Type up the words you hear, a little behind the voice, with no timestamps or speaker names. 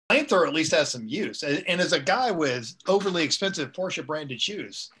flamethrower at least has some use. And as a guy with overly expensive Porsche branded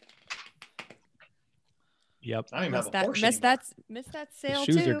shoes, Yep. I don't even have a Porsche Miss that sale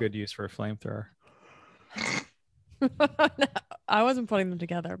Shoes too. are good use for a flamethrower. I wasn't putting them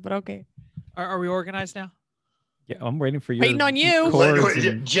together, but okay. Are we organized now? Yeah, I'm waiting for you. Waiting on you.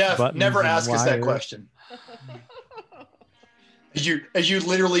 Jeff, never ask us that question. As you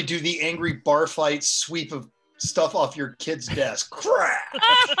literally do the angry bar fight sweep of stuff off your kid's desk. Crack!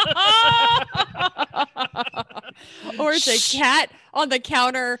 Or it's a cat on the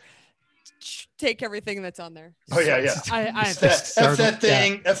counter. Take everything that's on there. Oh yeah. F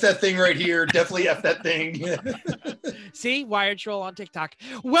that thing right here. Definitely F that thing. See, Wired Troll on TikTok.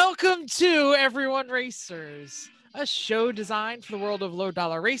 Welcome to Everyone Racers, a show designed for the world of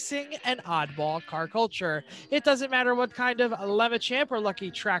low-dollar racing and oddball car culture. It doesn't matter what kind of Lemma or Lucky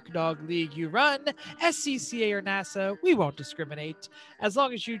Track Dog League you run, SCCA or NASA, we won't discriminate, as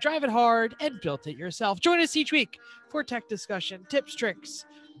long as you drive it hard and built it yourself. Join us each week for tech discussion, tips, tricks,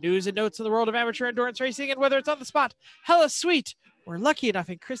 news and notes in the world of amateur endurance racing, and whether it's on the spot, hella sweet, we're lucky enough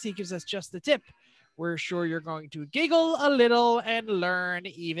and Chrissy gives us just the tip, we're sure you're going to giggle a little and learn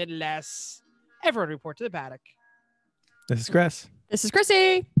even less. Everyone report to the paddock. This is Chris. This is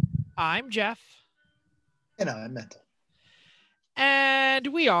Chrissy. I'm Jeff. And I'm Mental. And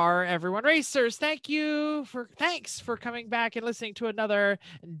we are Everyone Racers. Thanks for coming back and listening to another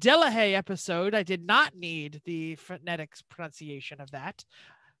Delahaye episode. I did not need the phonetics pronunciation of that.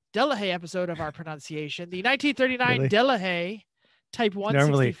 Delahaye episode of our pronunciation. The 1939 Really? Delahaye Type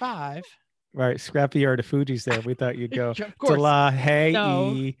 165. Right, Scrappy or the Fuji's there. We thought you'd go Of course. Delahaye. No,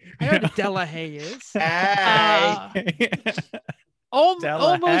 I know what Delahaye is. Hey. Almost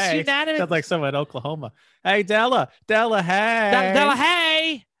Delahaye. unanimous. Sounds like someone in Oklahoma. Hey, Delahaye.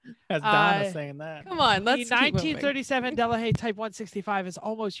 Delahaye. That's Donna saying that. Come on, let's The keep 1937 Delahaye Type 165 is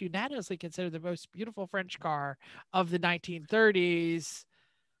almost unanimously considered the most beautiful French car of the 1930s.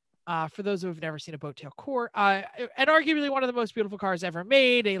 For those who have never seen a boat tail core, and arguably one of the most beautiful cars ever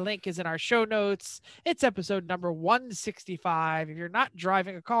made. A link is in our show notes. It's episode number 165. If you're not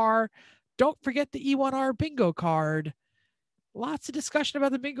driving a car, don't forget the E1R bingo card. Lots of discussion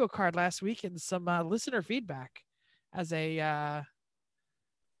about the bingo card last week and some listener feedback as a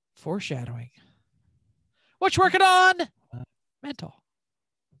foreshadowing. What you working on? Mental.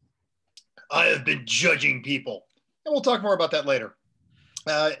 I have been judging people. And we'll talk more about that later.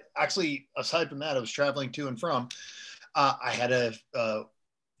 Actually, aside from that, I was traveling to and from. I had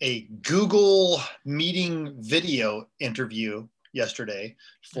a Google meeting video interview yesterday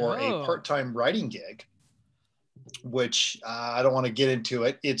for a part-time writing gig, which I don't want to get into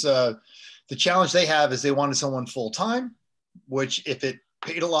it. It's the challenge they have is they wanted someone full-time, which if it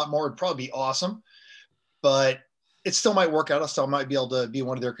paid a lot more, it'd probably be awesome, but it still might work out. I still might be able to be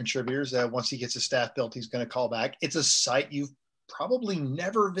one of their contributors. Once he gets his staff built, he's going to call back. It's a site you've probably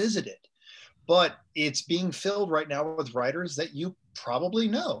never visited, but it's being filled right now with writers that you probably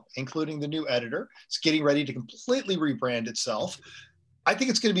know, including the new editor. It's getting ready to completely rebrand itself. I think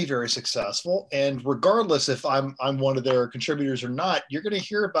it's going to be very successful. And regardless if I'm one of their contributors or not, you're going to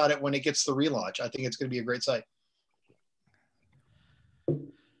hear about it when it gets the relaunch. I think it's going to be a great site.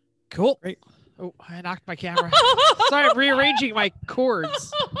 Cool. Great. Oh, I knocked my camera. Sorry, I'm rearranging my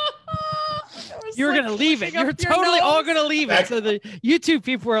cords. You were going to leave it. You're totally all going to leave it. So the YouTube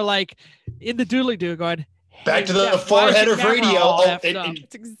people were like in the doodly doo going, back to the forehead of radio.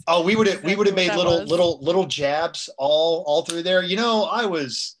 We would have made little jabs all through there. You know, I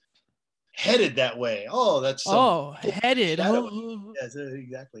was headed that way. Oh, that's headed. Yes,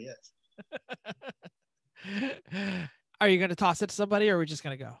 exactly. Yes. Are you going to toss it to somebody, or are we just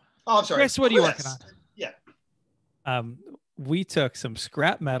going to go? Oh, I'm sorry. Chris, what are you working on? Yeah. We took some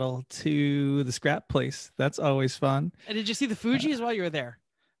scrap metal to the scrap place. That's always fun. And did you see the Fuji's while you were there?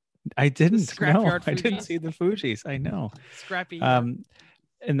 I didn't. No, Fuji's? I didn't see the Fuji's. I know. Scrappy. And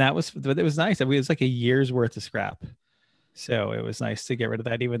it was nice. I mean, it was like a year's worth of scrap. So it was nice to get rid of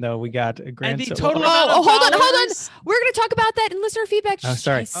that, even though we got a grand. And the total. total hold on. We're going to talk about that in listener feedback. Oh,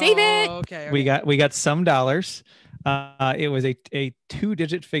 sorry. Save it. Okay. We got some dollars. It was a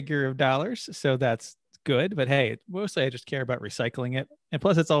 2-digit figure of dollars. So that's good. But hey, mostly I just care about recycling it. And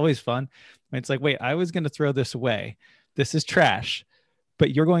plus it's always fun. It's like, wait, I was going to throw this away. This is trash,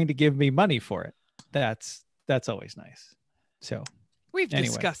 but you're going to give me money for it. That's always nice. So we've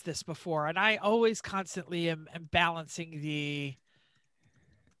discussed this before, and I always constantly am balancing the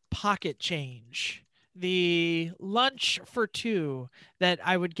pocket change, the lunch for two that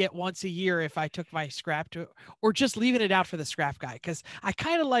I would get once a year if I took my scrap to, or just leaving it out for the scrap guy. Cause I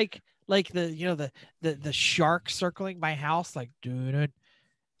kind of like the, the shark circling my house, like, dude,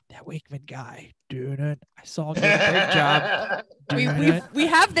 that Wakeman guy, dude, I saw him do a great job. We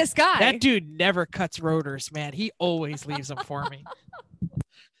have this guy. That dude never cuts rotors, man. He always leaves them for me.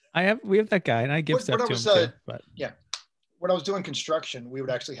 We have that guy, and I give What- stuff what I to was, him too. But when I was doing construction, we would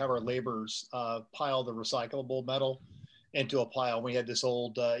actually have our laborers pile the recyclable metal into a pile. We had this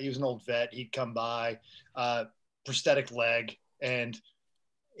old, he was an old vet. He'd come by, prosthetic leg, and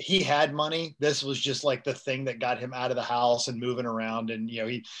he had money. This was just like the thing that got him out of the house and moving around. And,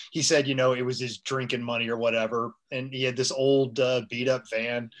 he said, it was his drinking money or whatever. And he had this old beat up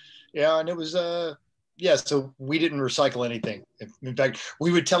van. Yeah. And it was, so we didn't recycle anything. In fact,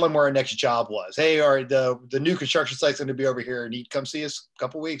 we would tell him where our next job was. Hey, the new construction site's going to be over here, and he'd come see us a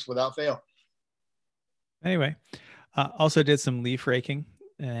couple weeks without fail. anyway, also did some leaf raking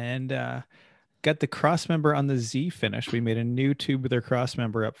and got the cross member on the Z finished. We made a new tubular cross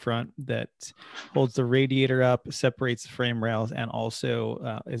member up front that holds the radiator up, separates the frame rails, and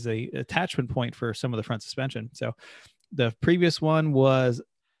also is a attachment point for some of the front suspension. So the previous one was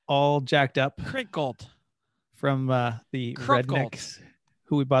all jacked up, Crinkled from the Crumpled. rednecks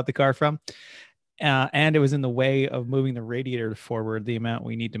who we bought the car from. And it was in the way of moving the radiator forward the amount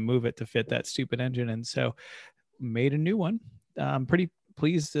we need to move it to fit that stupid engine. And so made a new one. I'm pretty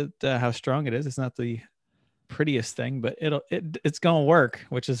pleased at how strong it is. It's not the prettiest thing, but it's going to work,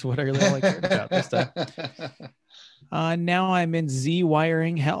 which is what I really like about this time. Now I'm in Z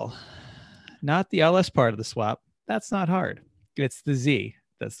wiring hell. Not the LS part of the swap. That's not hard. It's the Z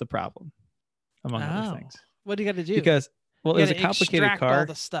that's the problem, among other things. What do you got to do? Because, well, it was a gotta complicated extract car. all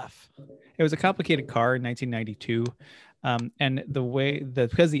the stuff. It was a complicated car in 1992. And the way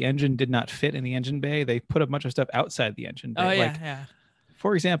that, because the engine did not fit in the engine bay, they put a bunch of stuff outside the engine bay. Oh, yeah, Like, yeah.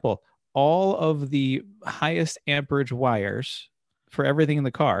 for example, all of the highest amperage wires for everything in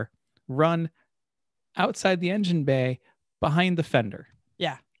the car run outside the engine bay behind the fender.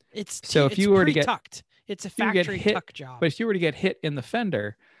 Yeah. It's So if you were to get tucked, it's a you get factory hit- tuck job. But if you were to get hit in the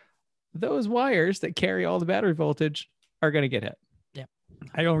fender, those wires that carry all the battery voltage are going to get hit. Yep.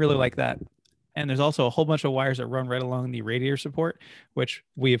 I don't really like that. And there's also a whole bunch of wires that run right along the radiator support, which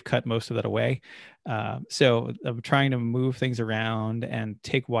we have cut most of that away. So I'm trying to move things around and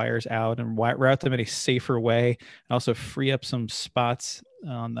take wires out and route them in a safer way, and also free up some spots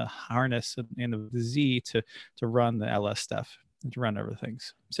on the harness in the Z to run the LS stuff and to run other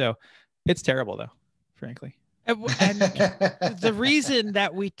things. So it's terrible, though, frankly. And the reason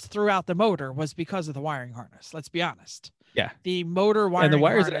that we threw out the motor was because of the wiring harness. Let's be honest. Yeah. The motor wiring And the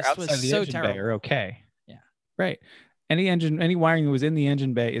wires that harness are outside was the so engine terrible. bay are okay. Yeah. Right. Any wiring that was in the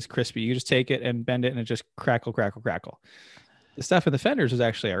engine bay is crispy. You just take it and bend it and it just crackle. The stuff in the fenders was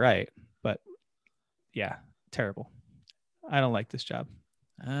actually all right, but yeah, terrible. I don't like this job.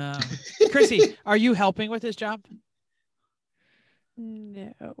 Chrissy, are you helping with this job?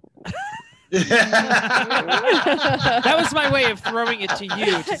 No. That was my way of throwing it to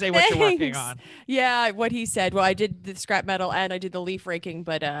you to say what you're working Thanks. on. Yeah, what he said. Well, I did the scrap metal and I did the leaf raking,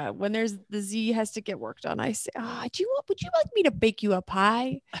 but when there's the Z has to get worked on, I say, would you like me to bake you a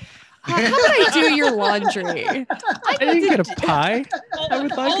pie? How about I do your laundry? I didn't get a pie. I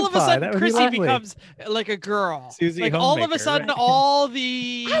would like all a of a pie. sudden, That would Chrissy be lovely. becomes like a girl. Susie like all of a homemaker, sudden, right? all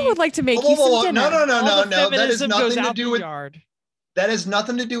the I would like to make Whoa, you whoa, whoa, some no, dinner. no, all no, the no. That is feminism nothing goes to out do the with. yard. That has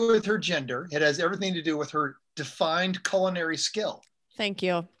nothing to do with her gender. It has everything to do with her defined culinary skill. Thank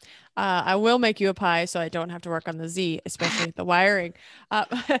you. I will make you a pie so I don't have to work on the Z, especially with the wiring,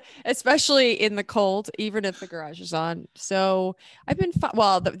 especially in the cold, even if the garage is on. So I've been,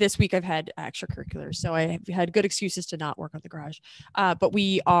 this week I've had extracurriculars, so I have had good excuses to not work on the garage. But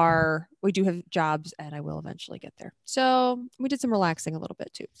we do have jobs and I will eventually get there. So we did some relaxing a little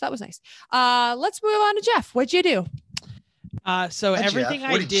bit too. So that was nice. Let's move on to Jeff. What'd you do? So Hi, everything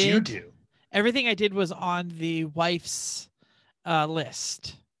Jeff. What did you do? Everything I did was on the wife's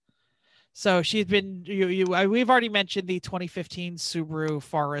list. So she'd been, we've already mentioned the 2015 Subaru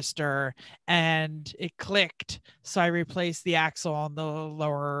Forester, and it clicked. So I replaced the axle on the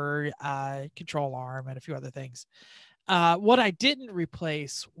lower control arm and a few other things. What I didn't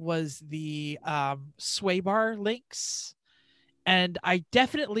replace was the sway bar links. And I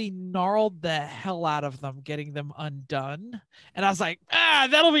definitely gnarled the hell out of them, getting them undone. And I was like,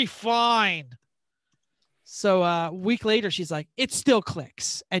 that'll be fine. So a week later, she's like, it still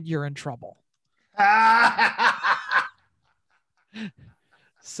clicks and you're in trouble.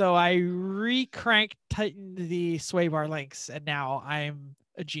 So I re-cranked, tightened the sway bar links, and now I'm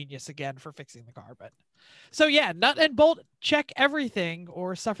a genius again for fixing the car. But so yeah, nut and bolt, check everything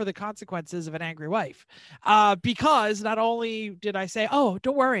or suffer the consequences of an angry wife. Because not only did I say, oh,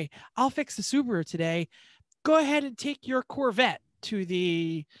 don't worry, I'll fix the Subaru today. Go ahead and take your Corvette to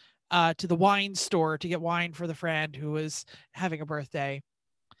the wine store to get wine for the friend who was having a birthday.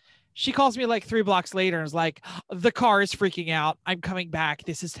 She calls me like 3 blocks later and is like, the car is freaking out. I'm coming back.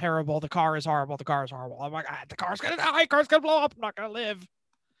 This is terrible. The car is horrible. The car is horrible. I'm like, the car's going to die. The car's going to blow up. I'm not going to live.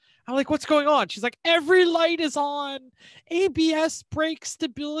 I'm like, what's going on? She's like, every light is on. ABS, brake,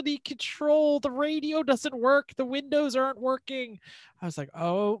 stability control. The radio doesn't work. The windows aren't working. I was like,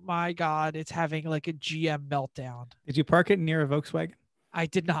 oh my God, it's having like a GM meltdown. Did you park it near a Volkswagen? I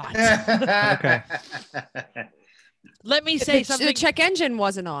did not. Okay. Let me say something. The check engine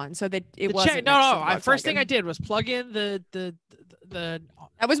wasn't on, so that it wasn't. First thing I did was plug in the. That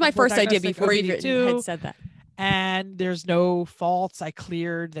was my first idea before you had said that. And there's no faults. I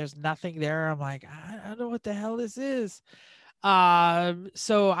cleared. There's nothing there. I'm like, I don't know what the hell this is.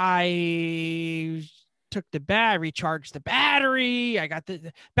 So I took recharged the battery. I got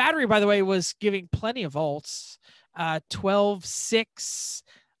the battery, by the way, was giving plenty of volts. 12.6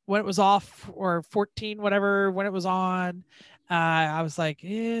 when it was off, or 14, whatever, when it was on. I was like,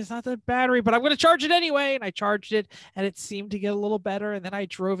 it's not the battery, but I'm going to charge it anyway. And I charged it and it seemed to get a little better. And then I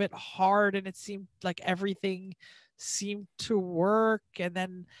drove it hard and it seemed like everything seemed to work. And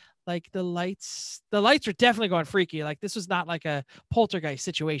then like the lights are definitely going freaky. Like this was not like a poltergeist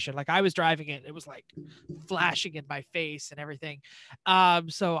situation. Like I was driving it. It was like flashing in my face and everything.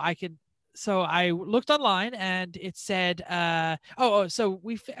 So I looked online and it said, so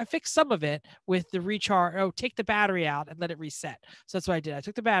I fixed some of it with the recharge. Oh, take the battery out and let it reset. So that's what I did. I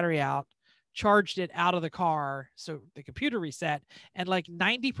took the battery out, charged it out of the car. So the computer reset, and like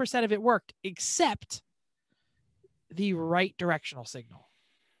 90% of it worked, except the right directional signal.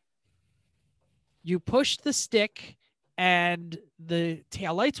 You pushed the stick and the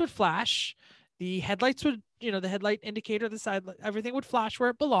taillights would flash. The headlights would, the headlight indicator, the side, everything would flash where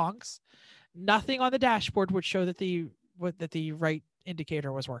it belongs. Nothing on the dashboard would show that the right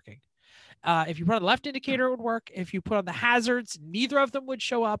indicator was working. If you put on the left indicator, it would work. If you put on the hazards, neither of them would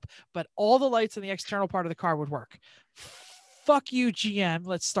show up, but all the lights on the external part of the car would work. Fuck you, GM.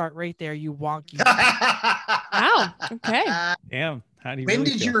 Let's start right there, you wonky. Wow. Okay. Damn. How do you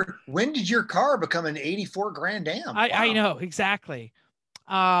when did your car become an 84 grand dam? I know, exactly.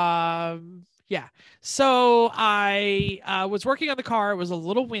 Yeah. So I was working on the car. It was a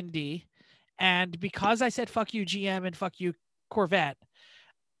little windy. And because I said, fuck you, GM, and fuck you, Corvette,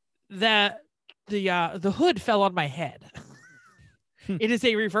 the hood fell on my head. It is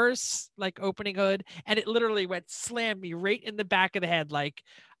a reverse, like, opening hood. And it literally slammed me right in the back of the head. Like,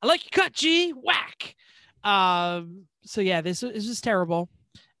 I like you cut, G, whack. So yeah, this was terrible.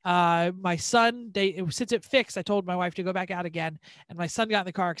 My son, since it fixed, I told my wife to go back out again, and my son got in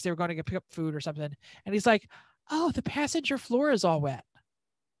the car because they were going to pick up food or something, and he's like, oh, the passenger floor is all wet.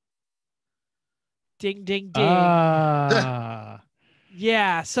 Ding, ding, ding.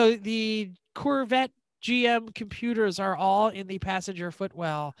 Yeah, so the Corvette GM computers are all in the passenger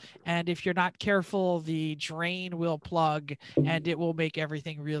footwell, and if you're not careful, the drain will plug and it will make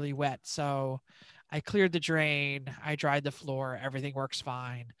everything really wet. So I cleared the drain, I dried the floor, everything works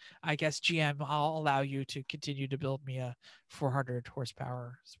fine. I guess GM, I'll allow you to continue to build me a 400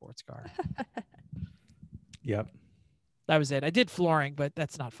 horsepower sports car. Yep. That was it. I did flooring, but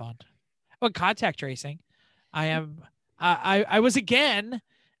that's not fun. Oh, contact tracing. I was again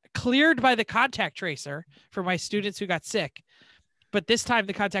cleared by the contact tracer for my students who got sick. But this time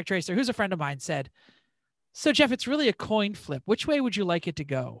the contact tracer, who's a friend of mine, said, so Jeff, it's really a coin flip. Which way would you like it to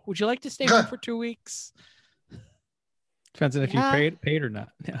go? Would you like to stay home for 2 weeks? Depends on if you paid or not.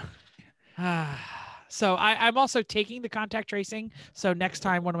 Yeah. So I'm also taking the contact tracing. So next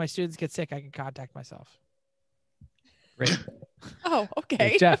time one of my students gets sick, I can contact myself. Great. Oh, okay.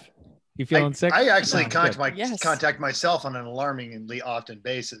 Hey, Jeff, you feeling sick? I actually contact myself on an alarmingly often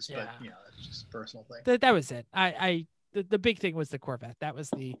basis, but that's just a personal thing. That was it. The big thing was the Corvette. That was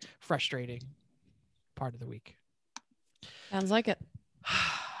the frustrating part of the week. Sounds like it.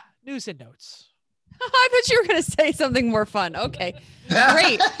 News and notes. I thought you were going to say something more fun. Okay,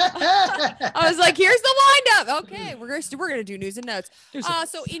 great. I was like, here's the windup. Okay, we're gonna do news and notes.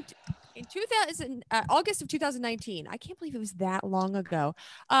 So in August of 2019, I can't believe it was that long ago,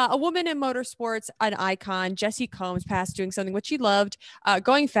 a woman in motorsports, an icon, Jessie Combs, passed doing something which she loved,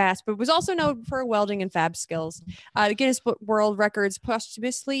 going fast, but was also known for her welding and fab skills. The Guinness Book World Records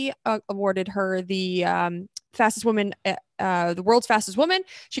posthumously awarded her the fastest woman, the world's fastest woman.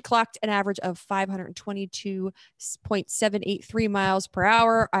 She clocked an average of 522.783 miles per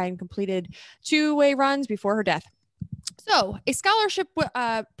hour and completed two-way runs before her death. So, a scholarship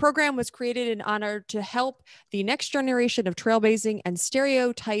program was created in honor to help the next generation of trailblazing and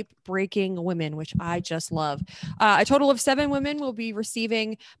stereotype breaking women, which I just love. A total of 7 women will be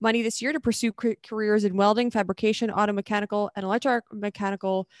receiving money this year to pursue careers in welding, fabrication, auto mechanical, and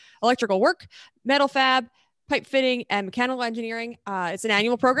electrical work, metal fab, pipe fitting, and mechanical engineering. It's an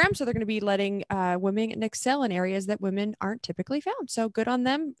annual program, so they're going to be letting women excel in areas that women aren't typically found. So good on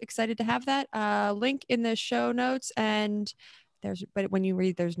them. Excited to have that link in the show notes. And but when you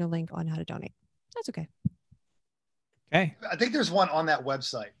read, there's no link on how to donate. That's okay. Okay. I think there's one on that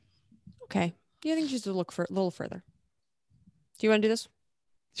website. Okay. Yeah, I think just to look for a little further. Do you want to do this?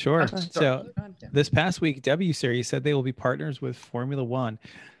 Sure. Sorry. So this past week, W Series said they will be partners with Formula One.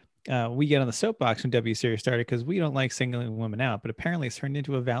 We get on the soapbox when W Series started because we don't like singling women out, but apparently it's turned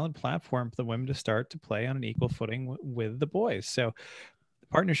into a valid platform for the women to start to play on an equal footing with the boys. So the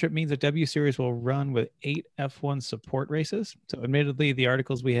partnership means that W Series will run with 8 F1 support races. So admittedly, the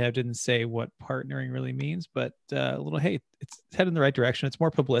articles we have didn't say what partnering really means, but hey, it's headed in the right direction. It's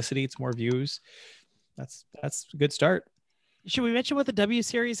more publicity. It's more views. That's a good start. Should we mention what the W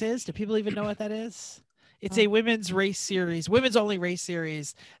Series is? Do people even know what that is? It's a women's race series, women's only race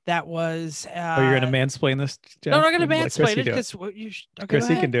series that was. Oh, you're going to mansplain this, Jeff? No, I'm not going to Let mansplain Chrissy it do because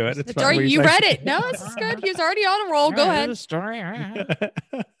Chrissy can do it. It's fine. Sorry, you read it. No, this is good. He was already on a roll. Go ahead. Story.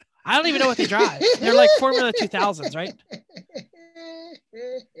 I don't even know what they drive. They're like Formula 2000s, right?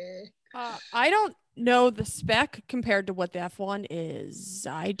 I don't know the spec compared to what the F1 is.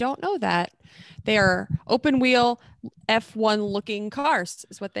 I don't know that. They are open wheel F1 looking cars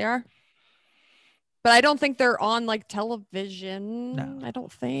is what they are. But I don't think they're on like television. No. I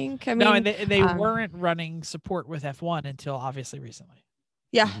don't think. I mean, No, and they weren't running support with F1 until obviously recently.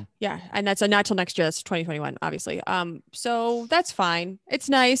 Yeah, yeah, and that's not till next year. That's 2021, obviously. So that's fine. It's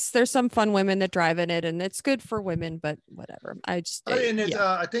nice. There's some fun women that drive in it, and it's good for women. But whatever. I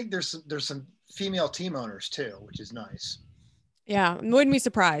think there's some female team owners too, which is nice. Yeah, wouldn't be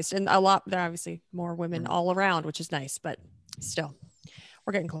surprised. And a lot. There are obviously more women all around, which is nice. But still,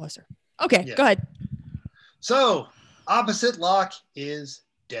 we're getting closer. Okay, Go ahead. So, opposite lock is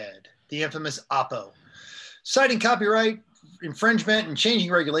dead. The infamous Oppo. Citing copyright infringement and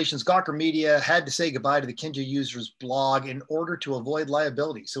changing regulations, Gawker Media had to say goodbye to the Kinja user's blog in order to avoid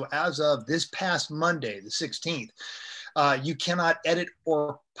liability. So as of this past Monday, the 16th, you cannot edit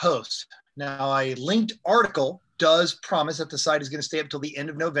or post. Now, a linked article does promise that the site is going to stay up until the end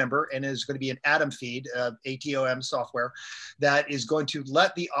of November and is going to be an Atom feed, ATOM software, that is going to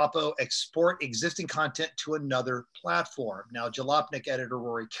let the Oppo export existing content to another platform. Now, Jalopnik editor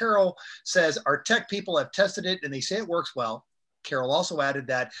Rory Carroll says, our tech people have tested it and they say it works well. Carroll also added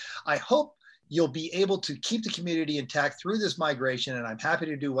that, I hope you'll be able to keep the community intact through this migration, and I'm happy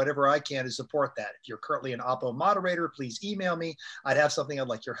to do whatever I can to support that. If you're currently an Oppo moderator, please email me. I'd have something I'd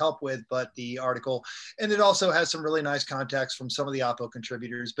like your help with, but the article, and it also has some really nice contacts from some of the Oppo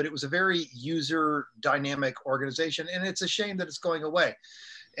contributors, but it was a very user dynamic organization, and it's a shame that it's going away.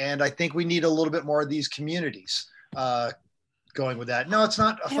 And I think we need a little bit more of these communities going with that. No, it's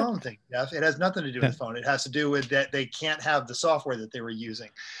not a phone thing, Jeff. It has nothing to do with phone. It has to do with that they can't have the software that they were using.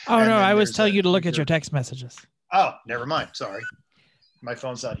 Oh, no, I was telling you to look at your text messages. Oh, never mind. Sorry. My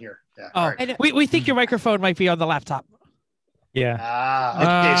phone's not here. Yeah. Oh, right. we think your microphone might be on the laptop.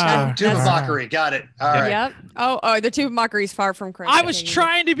 Yeah. Okay. Tube of mockery. Got it. All right. Yep. Oh, the tube of mockery is far from correct. I was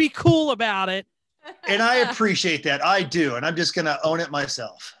trying to be cool about it. And I appreciate that. I do. And I'm just going to own it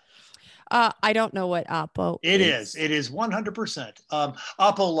myself. I don't know what Oppo is. It is 100%.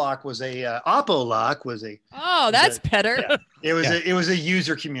 Oppo Lock was a Oh, that's better. Yeah, it was a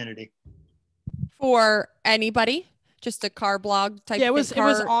user community for anybody, just a car blog type. Yeah, it was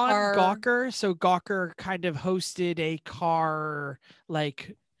on Gawker. So Gawker kind of hosted a car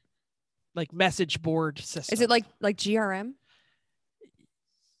like message board system. Is it like GRM?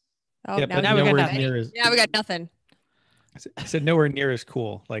 Oh, yeah, now we got nothing. We got nothing. I said nowhere near as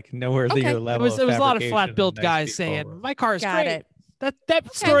cool, like nowhere near level. It was a lot of flat built guys saying my car is great.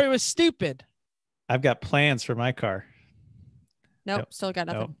 That story was stupid. I've got plans for my car. Nope. Still got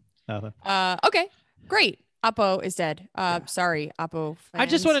nothing. Nothing. Okay, great. Oppo is dead. Sorry, Oppo fans. I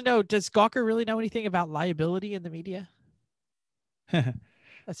just want to know, does Gawker really know anything about liability in the media?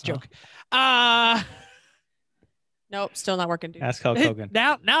 That's a joke. Nope, still not working, dude. Ask Hulk Hogan.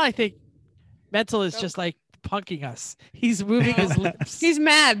 Now I think Mental is just like punking us. He's moving his lips. He's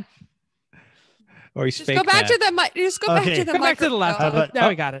mad. or he's Just fake go back mad. to the mic. Just go back Okay. to the Go back to the microphone. laptop. about- Now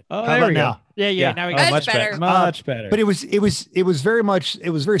we got it. Oh, How there about we go. now? Yeah. Now we Oh, got it. much That's better. better. Much better. But it was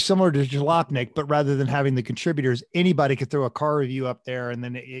very similar to Jalopnik, but rather than having the contributors, anybody could throw a car review up there, and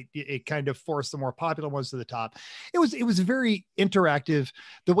then it kind of forced the more popular ones to the top. It was very interactive,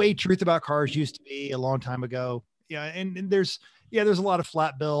 the way Truth About Cars used to be a long time ago. Yeah, and there's a lot of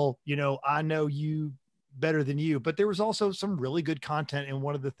flat bill. I know you better than you, but there was also some really good content. And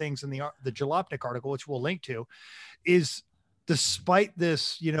one of the things in the Jalopnik article, which we'll link to, is despite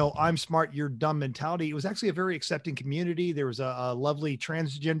this, I'm smart, you're dumb mentality, it was actually a very accepting community. There was a lovely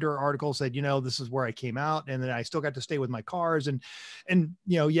transgender article said, this is where I came out, and then I still got to stay with my cars. And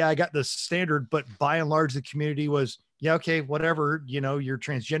I got the standard, but by and large, the community was, yeah, okay, whatever, you're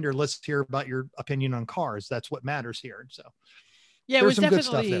transgender. Let's hear about your opinion on cars. That's what matters here. So Yeah, it there's was some good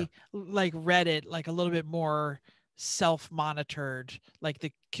stuff definitely like Reddit, like a little bit more self-monitored, like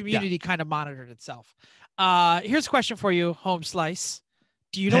the community kind of monitored itself. Here's a question for you, Home Slice.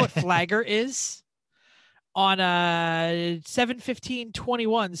 Do you know what Flagger is? On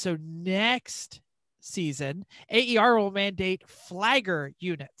 7/15/21, so next season, AER will mandate Flagger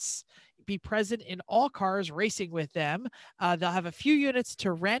units be present in all cars racing with them. They'll have a few units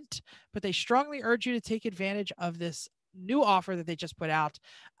to rent, but they strongly urge you to take advantage of this new offer that they just put out.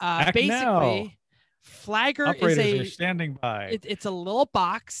 Act Basically, now. Flagger Operators is are standing by. it's a little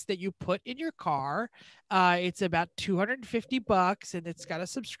box that you put in your car. It's about $250, and it's got a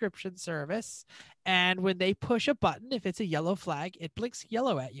subscription service. And when they push a button, if it's a yellow flag, it blinks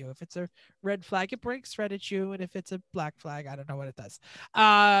yellow at you. If it's a red flag, it blinks red at you. And if it's a black flag, I don't know what it does.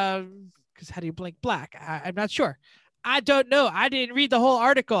 Because how do you blink black? I'm not sure. I don't know. I didn't read the whole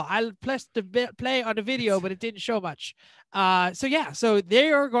article. I pressed the play on the video, but it didn't show much. So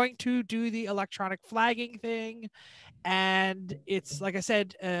they are going to do the electronic flagging thing. And it's, like I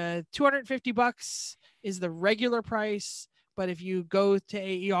said, $250 is the regular price. But if you go to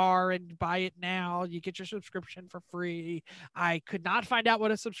AER and buy it now, you get your subscription for free. I could not find out what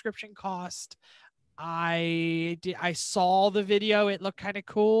a subscription cost. I saw the video. It looked kind of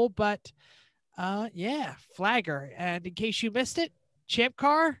cool, but Flagger. And in case you missed it, Champ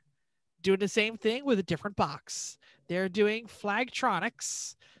Car doing the same thing with a different box. They're doing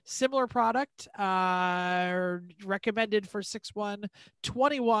Flagtronics, similar product, recommended for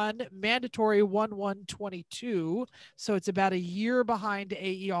 6/1/21, mandatory 1/1/22. So it's about a year behind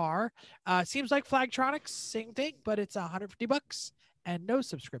AER. Seems like Flagtronics, same thing, but it's $150 and no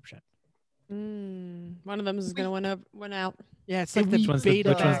subscription. One of them is going to win out. Yeah, it's Hey, like the which one's the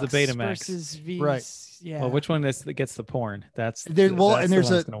Betamax Betamax? versus V. Right. Yeah. Well, which one that gets the porn? That's There- well, that's and the there's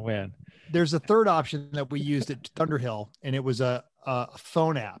one that's gonna win. There's a third option that we used at Thunderhill, and it was a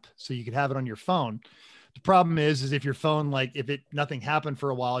phone app, so you could have it on your phone. The problem is if your phone, like if nothing happened for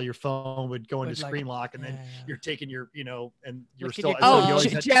a while, your phone would go into screen lock, and then you're taking your, and you're Looking still. at so you Oh,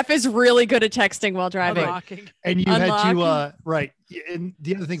 always had- Jeff is really good at texting while driving. Unlocking. and you had to Unlock. right. And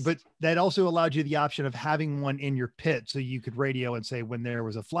the other thing, but that also allowed you the option of having one in your pit, so you could radio and say when there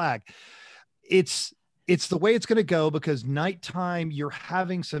was a flag. It's the way it's going to go, because nighttime you're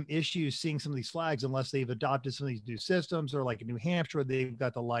having some issues seeing some of these flags unless they've adopted some of these new systems, or like in New Hampshire, they've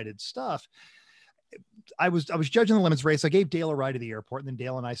got the lighted stuff. I was judging the lemons race. I gave Dale a ride to the airport, and then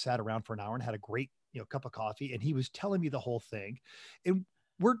Dale and I sat around for an hour and had a great, cup of coffee. And he was telling me the whole thing, and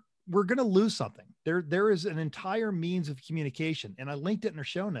we're going to lose something. There is an entire means of communication, and I linked it in our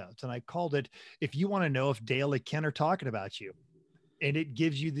show notes, and I called it, if you want to know if Dale and Ken are talking about you. And it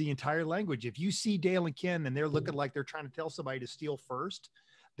gives you the entire language. If you see Dale and Ken and they're looking like they're trying to tell somebody to steal first,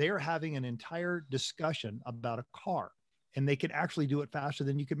 they are having an entire discussion about a car, and they can actually do it faster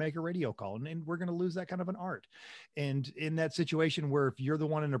than you can make a radio call. And we're going to lose that kind of an art. And in that situation where if you're the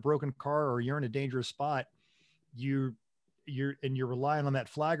one in a broken car or you're in a dangerous spot, you're relying on that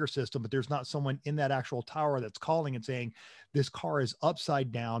flagger system, but there's not someone in that actual tower that's calling and saying, this car is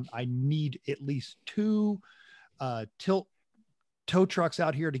upside down. I need at least two tow trucks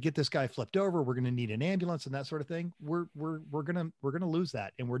out here to get this guy flipped over. We're going to need an ambulance and that sort of thing. We're going to lose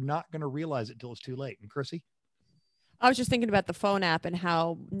that, and we're not going to realize it till it's too late. And Chrissy? I was just thinking about the phone app and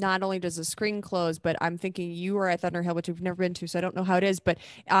how not only does the screen close, but I'm thinking you were at Thunderhill, which we've never been to, so I don't know how it is, but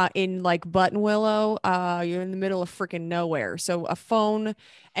in like Buttonwillow, you're in the middle of freaking nowhere. So a phone,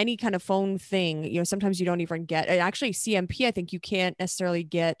 any kind of phone thing, sometimes you don't even get, actually CMP, I think you can't necessarily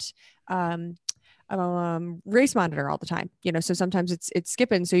get, race monitor all the time, so sometimes it's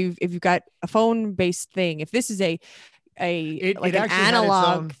skipping. So if you've got a phone based thing, if this is an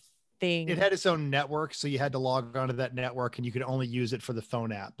analog thing, it had its own network, so you had to log onto that network, and you could only use it for the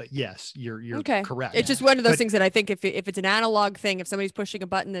phone app. But yes, you're okay. correct. It's just one of those things that I think if it's an analog thing, if somebody's pushing a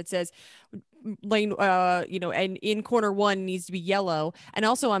button that says lane, and in corner one needs to be yellow. And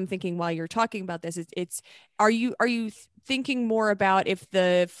also I'm thinking while you're talking about this, are you thinking more about if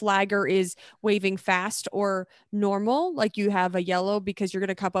the flagger is waving fast or normal, like you have a yellow because you're going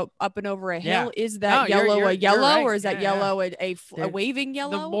to come up and over a hill? Is that yellow a yellow, right, or is that yellow a waving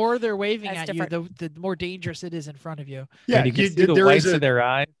yellow? The more they're waving That's at different. you, the more dangerous it is in front of you. Yeah, and you can see the whites of their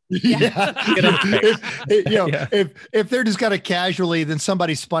eyes. Yeah. Yeah. If they're just kind of casually, then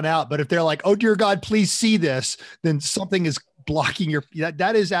somebody spun out. But if they're like, oh dear God, please see this, then something is blocking your,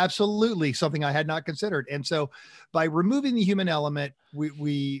 that is absolutely something I had not considered. And so by removing the human element, we're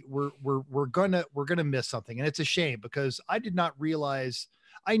gonna miss something. And it's a shame because I did not realize,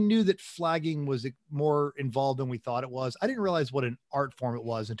 I knew that flagging was more involved than we thought it was. I didn't realize what an art form it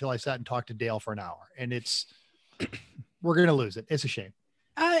was until I sat and talked to Dale for an hour, and we're going to lose it. It's a shame.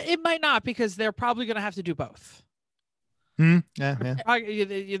 It might not, because they're probably going to have to do both. Yeah.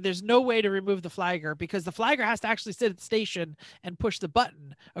 There's no way to remove the flagger, because the flagger has to actually sit at the station and push the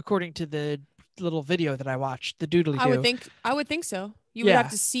button, according to the little video that I watched, the doodly-doo. I would think so. You would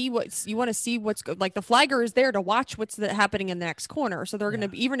have to see you want to see what's like. The flagger is there to watch what's happening in the next corner. So they're going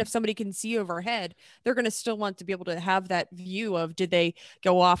to, even if somebody can see overhead, they're going to still want to be able to have that view of, did they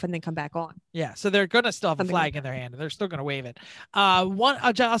go off and then come back on? Yeah. So they're going to still have a flag in their hand, and they're still going to wave it.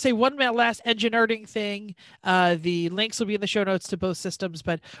 I'll say one last engine nerding thing. The links will be in the show notes to both systems,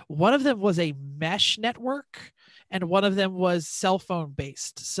 but one of them was a mesh network, and one of them was cell phone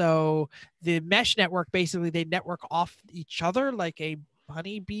based. So the mesh network, basically they network off each other like a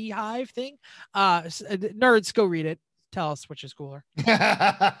honey beehive thing. Nerds, go read it. Tell us which is cooler. Well,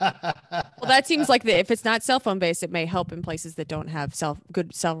 that seems like if it's not cell phone based, it may help in places that don't have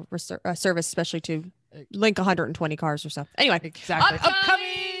good cell service, especially to link 120 cars or so. Anyway, exactly. Upcoming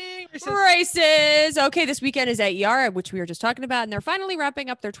races. Okay, this weekend is at E1R, which we were just talking about, and they're finally wrapping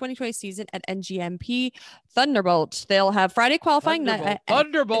up their 2020 season at NGMP Thunderbolt. They'll have Friday qualifying,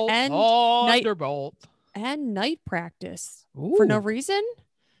 Thunderbolt, and night practice. Ooh. For no reason.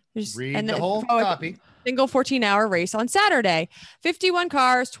 Read the whole copy. Single 14-hour race on Saturday. 51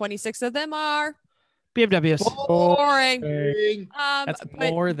 cars, 26 of them are BMWs. Boring. That's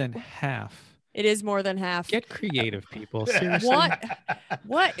more than half. It is more than half. Get creative, people. Seriously.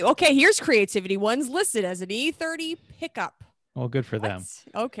 What? Okay, here's creativity. One's listed as an E30 pickup. Well, good for them.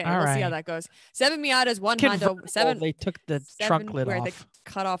 Okay, we'll see how that goes. 7 Miatas, 1 Honda, 7. They took the trunk lid off. They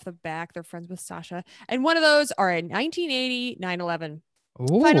cut off the back. They're friends with Sasha. And one of those are a 1980 911.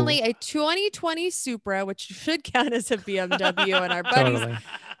 Ooh. Finally, a 2020 Supra, which should count as a BMW. And our buddies,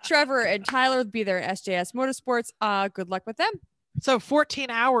 Trevor and Tyler, will be there at SJS Motorsports. Good luck with them. So 14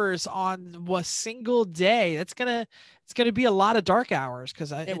 hours on a single day. It's gonna be a lot of dark hours,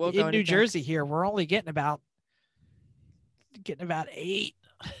 because in New Jersey here, we're only getting about 8.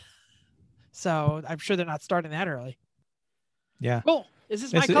 So I'm sure they're not starting that early. Yeah. Cool. Is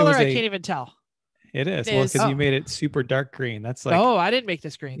this my color? I can't even tell. It is. Well, because you made it super dark green. That's like, I didn't make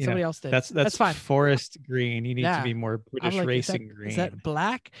this green. Somebody else did. That's fine. Forest green. You need to be more British racing green. Is that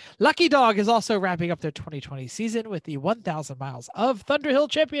black? Lucky Dog is also wrapping up their 2020 season with the 1,000 miles of Thunderhill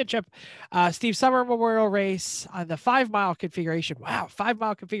Championship. Steve Summer Memorial Race on the 5-mile configuration. Wow,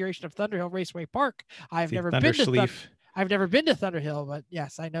 5-mile configuration of Thunderhill Raceway Park. I've never been to Thunderhill, but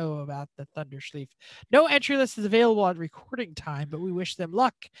yes, I know about the Thunderschleif. No entry list is available on recording time, but we wish them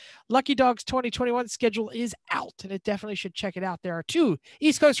luck. Lucky Dog's 2021 schedule is out, and it definitely should check it out. There are 2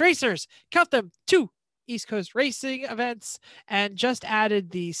 East Coast racers. Count them, 2 East Coast racing events, and just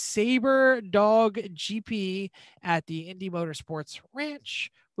added the Sabre Dog GP at the Indy Motorsports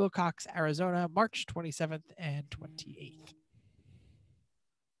Ranch, Wilcox, Arizona, March 27th and 28th.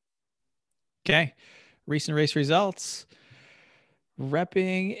 Okay. Recent race results.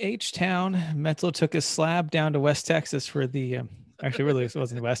 Repping H-Town, Mental took a slab down to West Texas for the, actually really it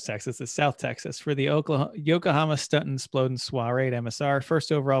wasn't West Texas, it's South Texas, for the Yokohama Stunt and Explode and Soiree at MSR.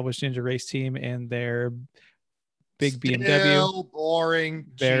 First overall was Ginger Race Team in their big BMW. Still boring.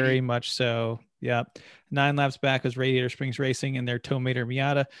 Very much so. Yep. 9 laps back was Radiator Springs Racing in their Tomater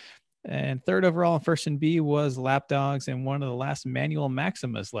Miata. And third overall and first in B was Lapdogs and one of the last manual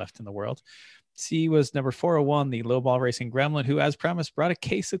Maximas left in the world. C was number 401, the lowball racing Gremlin, who, as promised, brought a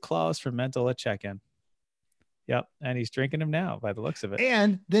case of claws for Mental at check-in. Yep, and he's drinking them now by the looks of it.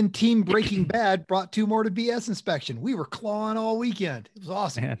 And then Team Breaking Bad brought 2 more to BS inspection. We were clawing all weekend. It was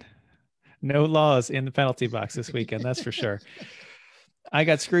awesome. Man, no laws in the penalty box this weekend, that's for sure. I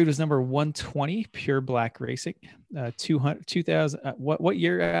got screwed was number 120, Pure Black Racing. 2000. What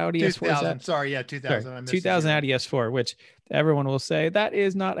year Audi S4 is 2000. that? Sorry, yeah, 2000. Sorry, I missed 2000 the Audi S4, which everyone will say that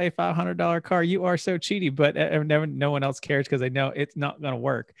is not a $500 car. You are so cheaty, but no one else cares because they know it's not going to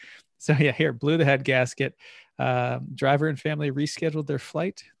work. So yeah, here blew the head gasket. Driver and family rescheduled their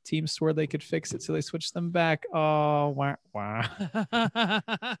flight. Team swore they could fix it, so they switched them back. Oh, wow.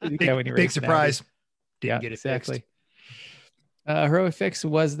 Big surprise. Didn't get it exactly. fixed. Heroic fix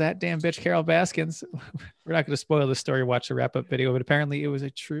was that damn bitch Carol Baskins. We're not going to spoil the story. Watch the wrap-up video, but apparently it was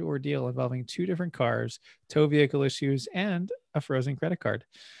a true ordeal involving 2 different cars, tow vehicle issues, and a frozen credit card.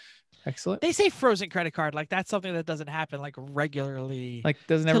 Excellent. They say frozen credit card like that's something that doesn't happen like regularly. Like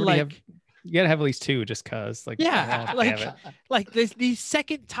doesn't everybody have? You gotta have at least 2 just cause. Like yeah, oh, like the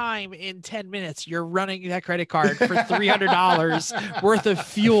second time in 10 minutes you're running that credit card for $300 worth of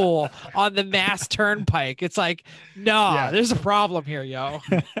fuel on the Mass Turnpike. It's like, no, there's a problem here, yo.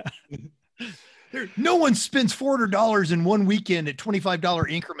 No one spends $400 in one weekend at $25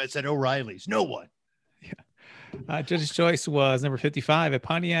 increments at O'Reilly's. No one. Yeah. Judge's choice was number 55, a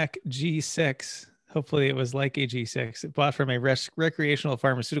Pontiac G6. Hopefully it was like a G6 bought from a recreational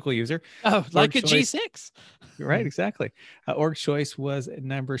pharmaceutical user. Oh, like a G6. Right, exactly. Org choice was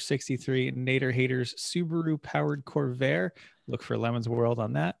number 63, Nader Hater's Subaru powered Corvair. Look for Lemon's World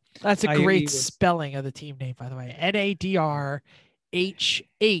on that. That's a great spelling of the team name, by the way.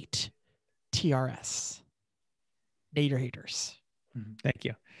 NADRH8TRS. Nader Haters. Thank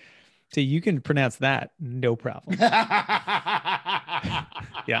you. So you can pronounce that, no problem.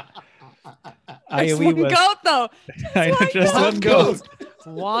 Yeah. Just one goat, though. Just one goat.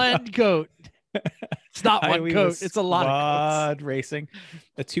 One goat. It's not one goat. It's a lot of goats. Racing,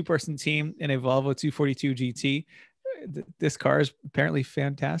 a 2-person team in a Volvo 242 GT. This car is apparently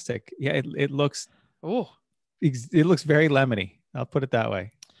fantastic. Yeah, it looks. It looks very lemony. I'll put it that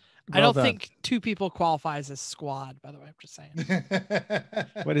way. I don't think 2 people qualifies as squad, by the way. I'm just saying.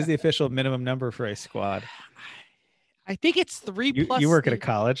 What is the official minimum number for a squad? I think it's 3 plus. You work at a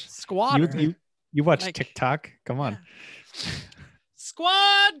college. Squad. You watch TikTok. Come on.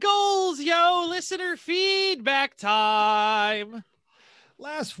 Squad goals, yo. Listener feedback time.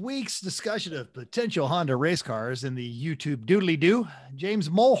 Last week's discussion of potential Honda race cars in the YouTube doodly doo, James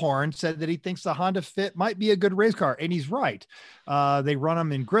Mulhorn said that he thinks the Honda Fit might be a good race car, and he's right. They run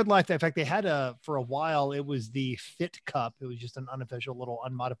them in grid life. In fact, they had for a while, it was the Fit Cup. It was just an unofficial little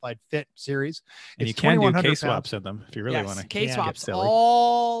unmodified Fit series. And you can do K-swaps in them if you really want to. K-swaps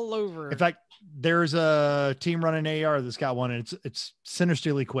all over. In fact, there's a team running AR that's got one, and it's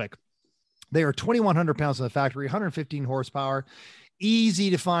sinisterly quick. They are 2,100 pounds in the factory, 115 horsepower. Easy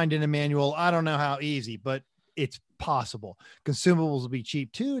to find in a manual. I don't know how easy, but it's possible. Consumables will be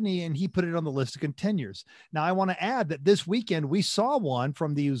cheap too. And he put it on the list of contenders. Now I want to add that this weekend we saw one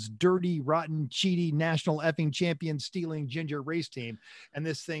from these dirty, rotten, cheaty, national effing champion stealing ginger race team. And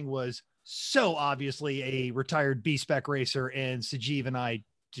this thing was so obviously a retired B-spec racer, and Sajeev and I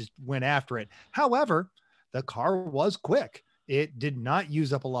just went after it. However, the car was quick. It did not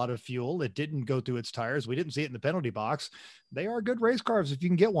use up a lot of fuel. It didn't go through its tires. We didn't see it in the penalty box. They are good race cars if you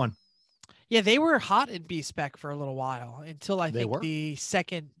can get one. Yeah, they were hot in B-spec for a little while until I think the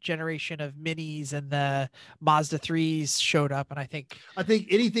second generation of Minis and the Mazda 3s showed up. And I think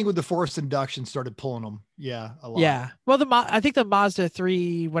anything with the forced induction started pulling them. Yeah, a lot. Yeah. Well, I think the Mazda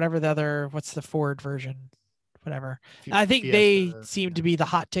 3, whatever the other, what's the Ford version? Whatever. I think they seem to be the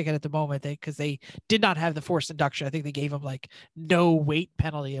hot ticket at the moment because they did not have the forced induction. I think they gave them like no weight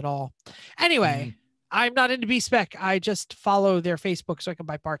penalty at all. Anyway, I'm not into B-spec. I just follow their Facebook so I can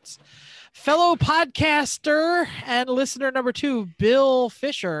buy parts. Fellow podcaster and listener number 2, Bill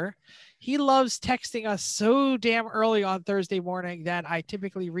Fisher. He loves texting us so damn early on Thursday morning that I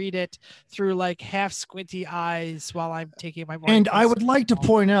typically read it through like half squinty eyes while I'm taking my morning. And I would like to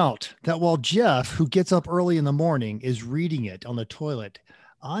point out that while Jeff, who gets up early in the morning, is reading it on the toilet,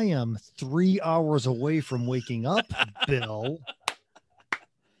 I am 3 hours away from waking up, Bill.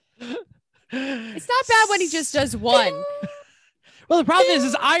 It's not bad when he just does one. Well, the problem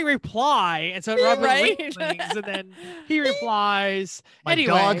is I reply, and so Robert rings, and then he replies. My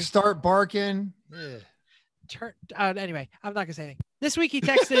dogs start barking. Anyway, I'm not gonna say anything. This week he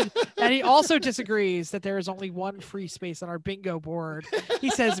texted, and he also disagrees that there is only one free space on our bingo board. He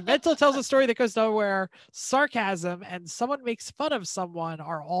says mental tells a story that goes nowhere, sarcasm, and someone makes fun of someone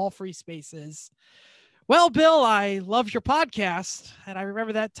are all free spaces. Well, Bill, I love your podcast, and I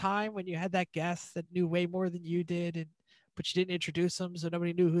remember that time when you had that guest that knew way more than you did, but you didn't introduce them, so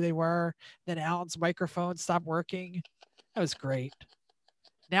nobody knew who they were. Then Alan's microphone stopped working. That was great.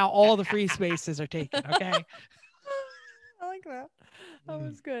 Now all the free spaces are taken. Okay. I like that. That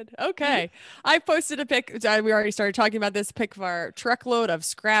was good. Okay. I posted a pic. We already started talking about this pic of our truckload of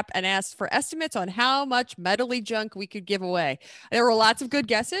scrap and asked for estimates on how much metally junk we could give away. There were lots of good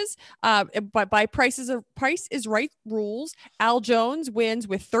guesses, but by Price is Right rules, Al Jones wins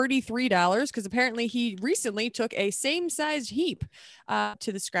with $33 because apparently he recently took a same-sized heap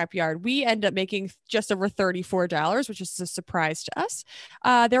to the scrapyard. We end up making just over $34, which is a surprise to us.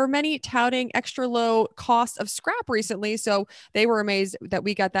 There were many touting extra low cost of scrap recently, so they were amazed that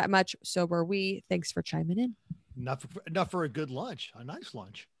we got that much. So were we. Thanks for chiming in. Enough for a good lunch, a nice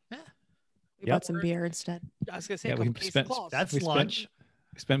lunch. We bought some beer instead. I was gonna say, we spent That's lunch.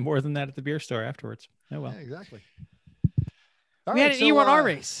 We spent more than that at the beer store afterwards. Oh well. Yeah, exactly. We had an E1R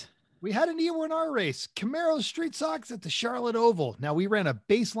race. We had an E1R race. Camaro Street Socks at the Charlotte Oval. Now we ran a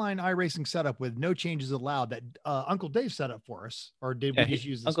baseline iRacing setup with no changes allowed that Uncle Dave set up for us, or did we just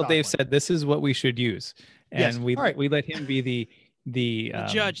use the Uncle stock Dave one? said this is what we should use, and Yes. we let him be the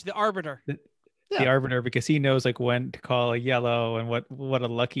Judge, the arbiter. The arbiter, because he knows like when to call a yellow and what a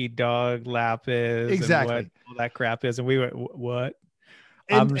lucky dog lap is, Exactly. and what all that crap is, and we went what?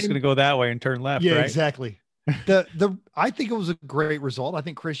 I'm just gonna go that way and turn left. Yeah, right? exactly. I think it was a great result. I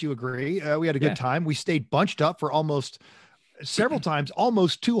think Chris, you agree. We had a good time. We stayed bunched up for several times,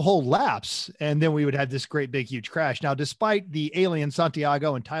 almost 2 whole laps. And then we would have this great, big, huge crash. Now, despite the alien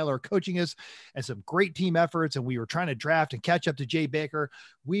Santiago and Tyler coaching us and some great team efforts, and we were trying to draft and catch up to Jay Baker,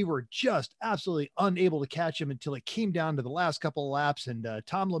 we were just absolutely unable to catch him until it came down to the last couple of laps. And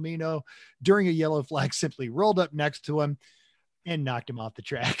Tom Lamino, during a yellow flag, simply rolled up next to him and knocked him off the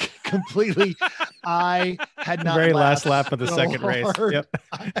track completely. I had not. Very last lap of the second race. Yep.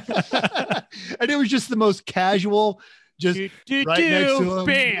 And it was just the most casual, just right next to him.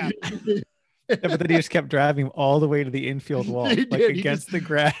 Bam. Yeah, but then he just kept driving him all the way to the infield wall, He like did. against the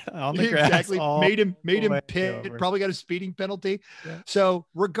grass, on the grass. Exactly. Made him way pit. over. Probably got a speeding penalty. Yeah. So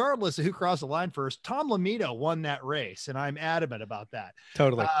regardless of who crossed the line first, Tom Lamino won that race, and I'm adamant about that.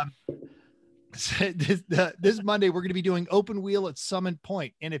 Totally. This Monday, we're going to be doing open wheel at Summit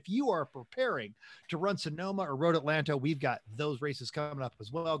Point. And if you are preparing to run Sonoma or Road Atlanta, we've got those races coming up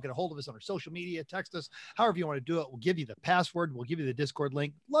as well. Get a hold of us on our social media, text us, however you want to do it. We'll give you the password. We'll give you the Discord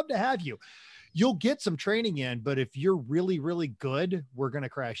link. Love to have you. You'll get some training in, but if you're really, really good, we're going to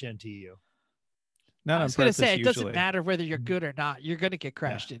crash into you. Not I on was gonna purpose. say it doesn't usually. matter whether you're good or not. You're gonna get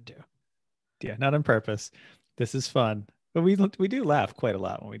crashed into. Yeah, not on purpose. This is fun, but we do laugh quite a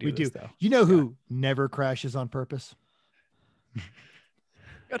lot when we do. We this, do. though. You know who never crashes on purpose?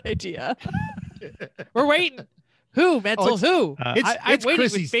 Good idea. We're waiting. Who? Mental? Who? It's I'm waiting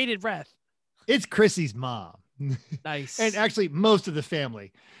Chrissy's. with bated breath. It's Chrissy's mom. Nice. And actually most of the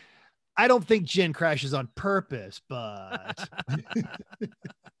family. I don't think Jen crashes on purpose, but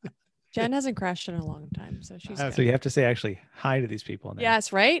Jen hasn't crashed in a long time, so she's good. So you have to say actually hi to these people. Now.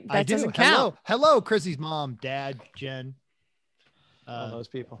 Yes, right? I That do. doesn't count. Hello, Chrissy's mom, dad, Jen. All those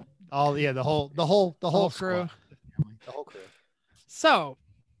people. The whole crew. squad. The whole crew. So,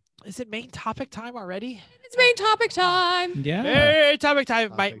 is it main topic time already? It's main topic time. Yeah. Hey, topic time.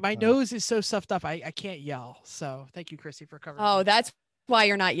 Topic My time. nose is so stuffed up. I can't yell. So thank you, Chrissy, for covering. Oh, me. that's why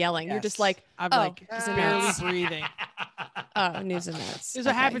you're not yelling. You're just Yes. like, I'm oh, like news and barely notes. breathing. Oh, news and notes. This is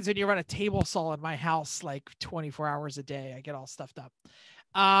what happens when you run a table saw in my house like 24 hours a day. I get all stuffed up.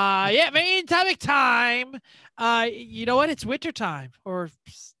 Yeah, main topic time. You know what? It's winter time.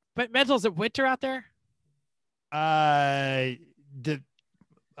 But Mental, is it winter out there? I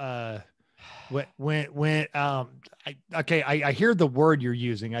hear the word you're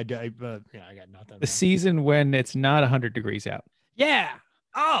using. I got nothing. The season when it's not 100 degrees out. Yeah.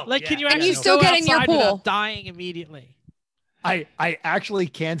 Oh, Like, can you And actually you still go get in your outside without pool. dying immediately? I actually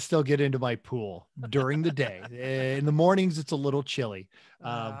can still get into my pool during the day. In the mornings, it's a little chilly.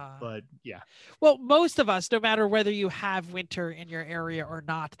 But yeah. Well, most of us, no matter whether you have winter in your area or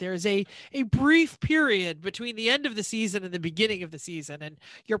not, there's a brief period between the end of the season and the beginning of the season. And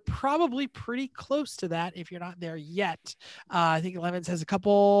you're probably pretty close to that if you're not there yet. I think Lemons has a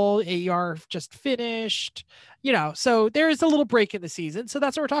couple, AER just finished, so there is a little break in the season. So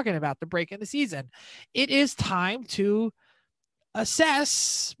that's what we're talking about, the break in the season. It is time to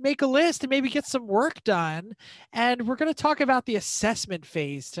assess, make a list, and maybe get some work done. And we're going to talk about the assessment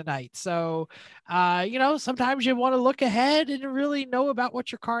phase tonight. So, sometimes you want to look ahead and really know about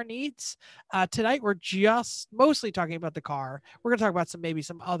what your car needs. Tonight, we're just mostly talking about the car. We're going to talk about maybe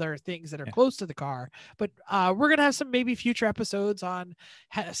some other things that are close to the car, but we're going to have some maybe future episodes on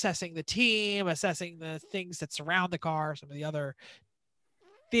assessing the team, assessing the things that surround the car, some of the other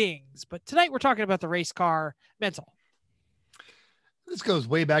things. But tonight, we're talking about the race car. Mental. This goes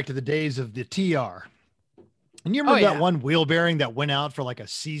way back to the days of the TR. And you Oh, remember that yeah. one wheel bearing that went out for like a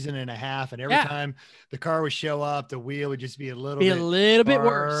season and a half, and every Yeah. time the car would show up, the wheel would just be a little bit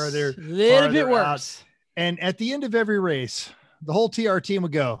worse. farther, A little bit farther out. worse. And at the end of every race, the whole TR team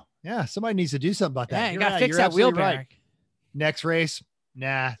would go, yeah, somebody needs to do something about Yeah, that. you got to fix you're that wheel absolutely bearing. Next race,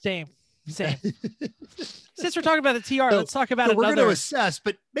 nah. Same. Since we're talking about the TR, So- let's talk about So we're going another. to assess,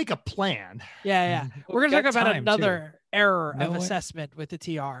 but make a plan. Yeah. We're going to got talk about time, too. another error No of way. assessment with the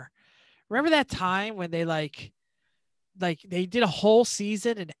TR. Remember that time when they like they did a whole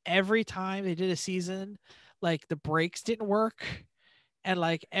season, and every time they did a season, like the brakes didn't work, and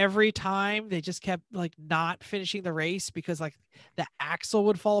like every time they just kept like not finishing the race because like the axle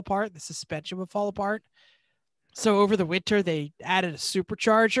would fall apart, the suspension would fall apart. So over the winter they added a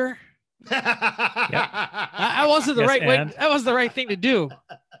supercharger. That wasn't the Yes, right way. and? That was the right thing to do.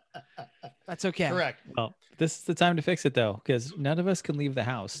 That's okay. Correct. Well, this is the time to fix it though, because none of us can leave the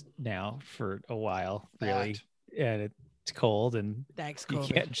house now for a while, really, Fact. and it's cold, and Thanks, you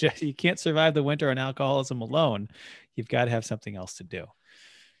COVID. you can't survive the winter on alcoholism alone. You've got to have something else to do.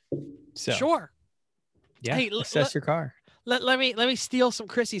 So Sure. yeah, Hey, assess your car. Let me steal some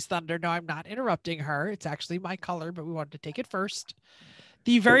Chrissy's thunder. No, I'm not interrupting her. It's actually my color, but we wanted to take it first.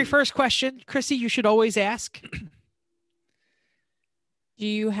 The very first question, Chrissy, you should always ask. Do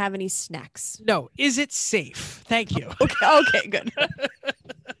you have any snacks? No, is it safe? Thank you. Okay, good.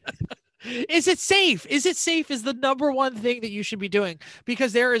 Is it safe? Is it safe is the number one thing that you should be doing,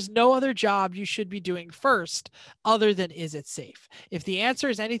 because there is no other job you should be doing first other than is it safe? If the answer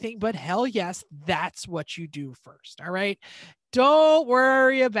is anything but hell yes, that's what you do first. All right. Don't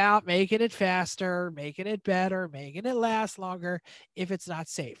worry about making it faster, making it better, making it last longer if it's not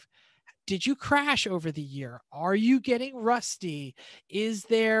safe. Did you crash over the year? Are you getting rusty? Is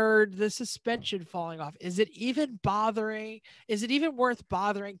there the suspension falling off? Is it even bothering? Is it even worth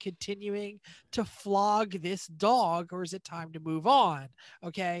bothering continuing to flog this dog, or is it time to move on?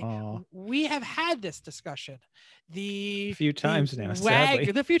 Okay. Aw. We have had this discussion. A few times now,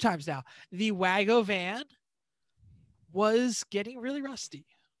 sadly. The few times now. The Wago van was getting really rusty.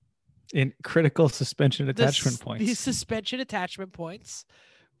 In critical suspension attachment The points. suspension attachment points,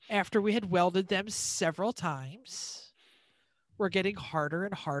 after we had welded them several times, were getting harder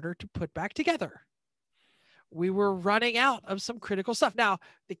and harder to put back together. We were running out of some critical stuff. Now,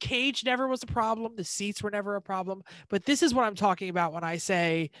 the cage never was a problem. The seats were never a problem. But this is what I'm talking about when I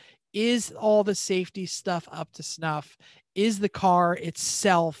say, is all the safety stuff up to snuff? Is the car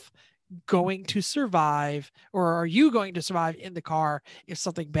itself going to survive, or are you going to survive in the car if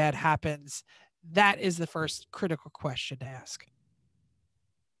something bad happens? That is the first critical question to ask.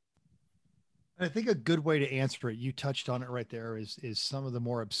 I think a good way to answer it, you touched on it right there, is some of the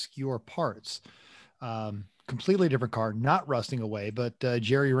more obscure parts. Completely different car, not rusting away, but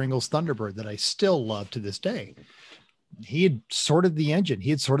Jerry Ringle's Thunderbird that I still love to this day. He had sorted the engine. He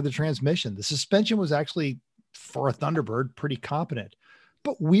had sorted the transmission. The suspension was actually, for a Thunderbird, pretty competent.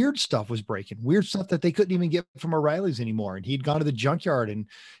 But weird stuff was breaking, weird stuff that they couldn't even get from O'Reilly's anymore. And he'd gone to the junkyard and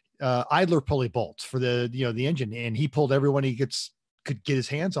idler pulley bolts for the engine, and he pulled everyone he could get his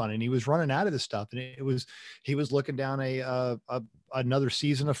hands on, and he was running out of this stuff. And he was looking down another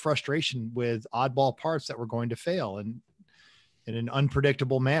season of frustration with oddball parts that were going to fail and in an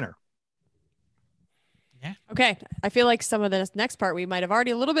unpredictable manner. Yeah. Okay. I feel like some of this next part we might have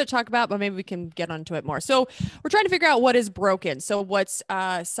already a little bit talked about, but maybe we can get onto it more. So we're trying to figure out what is broken. So what's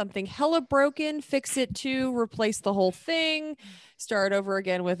something hella broken, fix it to replace the whole thing, start over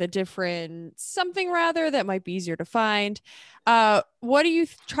again with a different something rather that might be easier to find. What are you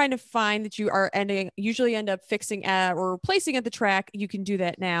trying to find that you are usually end up fixing at or replacing at the track? You can do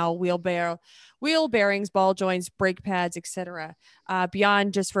that now. Wheel bearings, ball joints, brake pads, etc.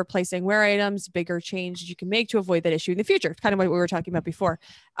 Beyond just replacing wear items, bigger changes you can make to avoid that issue in the future. It's kind of what we were talking about before.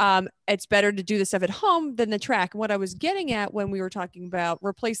 It's better to do the stuff at home than the track. And what I was getting at when we were talking about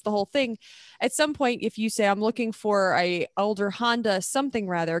replace the whole thing, at some point, if you say, I'm looking for a older Honda something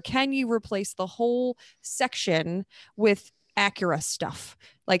rather, can you replace the whole section with Acura stuff?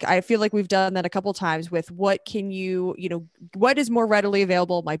 Like, I feel like we've done that a couple times with what can you what is more readily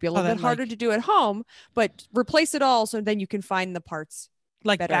available. Might be a little bit harder to do at home, but replace it all so then you can find the parts.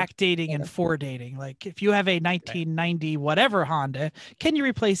 Like better. backdating and foredating. Like if you have a 1990 whatever Honda, can you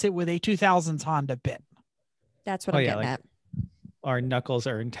replace it with a 2000s Honda bit? That's what I'm getting at. Our knuckles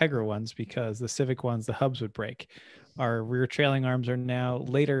are Integra ones because the Civic ones, the hubs would break. Our rear trailing arms are now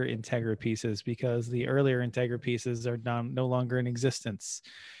later Integra pieces because the earlier Integra pieces are no longer in existence.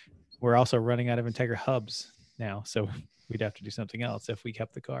 We're also running out of Integra hubs now, so we'd have to do something else if we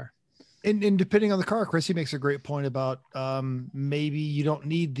kept the car. And depending on the car, Chrissy makes a great point about maybe you don't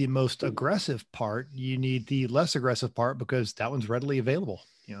need the most aggressive part. You need the less aggressive part because that one's readily available,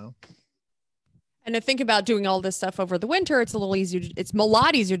 you know? And to think about doing all this stuff over the winter, it's a little easier. It's a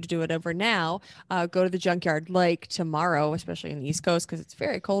lot easier to do it over now. Go to the junkyard like tomorrow, especially on the East Coast because it's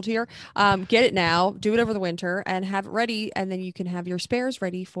very cold here. Get it now, do it over the winter, and have it ready, and then you can have your spares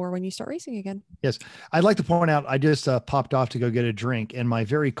ready for when you start racing again. Yes, I'd like to point out I just popped off to go get a drink, and my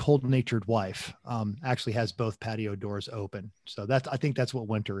very cold-natured wife actually has both patio doors open. So I think that's what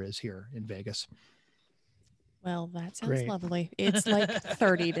winter is here in Vegas. Well, that sounds Great. lovely. It's like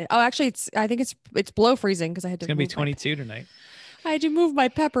 30. Actually, I think it's below freezing because I had to. It's gonna be move my- 22 tonight. I had to move my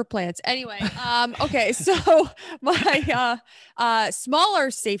pepper plants. Anyway, okay, so my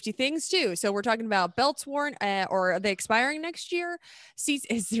smaller safety things too. So we're talking about belts worn, or are they expiring next year? Seats,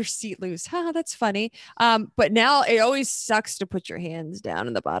 is their seat loose? That's funny. But now it always sucks to put your hands down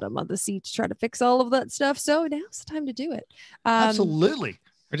in the bottom of the seat to try to fix all of that stuff. So now's the time to do it. Absolutely.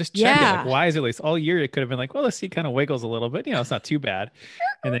 Or just check it. Yeah. Like, why is it loose? All year it could have been like, well, the seat kind of wiggles a little bit. You know, it's not too bad.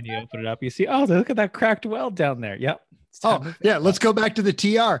 And then you open it up, you see, oh, look at that cracked weld down there. Yep. Oh, yeah. Let's go back to the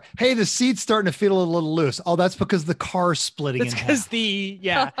TR. Hey, the seat's starting to feel a little loose. Oh, that's because the car's splitting It's in because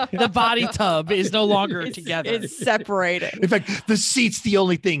half. the body tub is no longer together. It's separated. In fact, the seat's the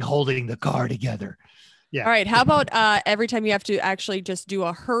only thing holding the car together. Yeah. All right. How about every time you have to actually just do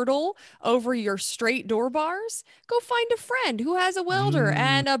a hurdle over your straight door bars, go find a friend who has a welder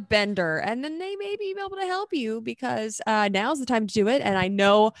and a bender, and then they may be able to help you because now's the time to do it. And I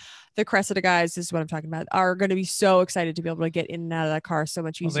know the Cressida guys, this is what I'm talking about, are going to be so excited to be able to get in and out of that car so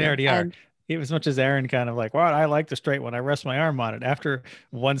much easier. Well, they already are. And As much as Aaron kind of like, well, I like the straight one. I rest my arm on it. After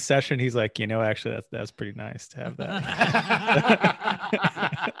one session, he's like, actually, that's pretty nice to have that.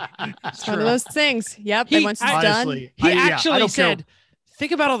 it's one of those things. Yep. He- And once it's done, Honestly, He I actually don't care. said,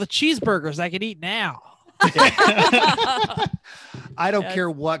 think about all the cheeseburgers I could eat now. I don't Yes. care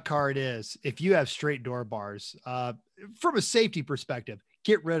what car it is. If you have straight door bars, from a safety perspective,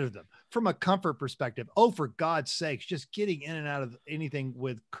 get rid of them. From a comfort perspective, oh, for God's sakes, just getting in and out of anything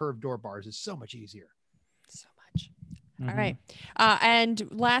with curved door bars is so much easier. so much. Mhm. All right. And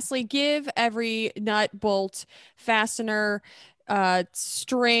lastly, give every nut, bolt, fastener,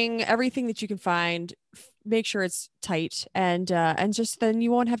 string, everything that you can find. Make sure it's tight, and just then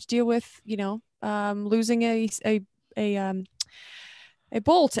you won't have to deal with losing a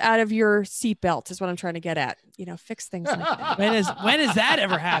bolt out of your seatbelt is what I'm trying to get at. Fix things like that. When has that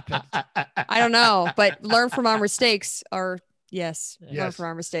ever happened? I don't know, but learn from our mistakes. Learn Yes. from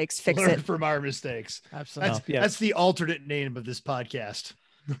our mistakes. Fix Learn it. from our mistakes. Absolutely. That's the alternate name of this podcast.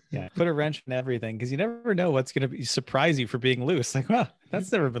 Yeah, put a wrench in everything because you never know what's going to surprise you for being loose. Like, wow,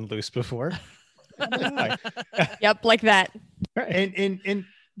 that's never been loose before. Yep, like that. Right. And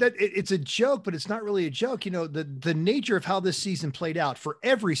that it's a joke, but it's not really a joke. The nature of how this season played out for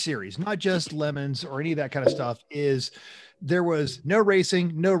every series, not just Lemons or any of that kind of stuff, is there was no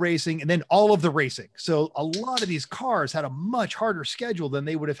racing, and then all of the racing. So a lot of these cars had a much harder schedule than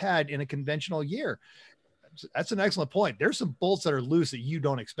they would have had in a conventional year. That's an excellent point. There's some bolts that are loose that you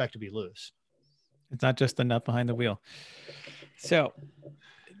don't expect to be loose. It's not just the nut behind the wheel. So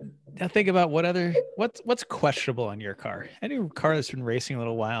now think about what's questionable on your car. Any car that's been racing a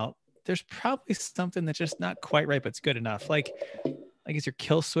little while, there's probably something that's just not quite right, but it's good enough. Like is your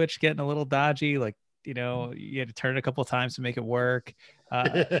kill switch getting a little dodgy? Like, you had to turn it a couple of times to make it work.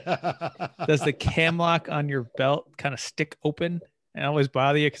 Does the cam lock on your belt kind of stick open and always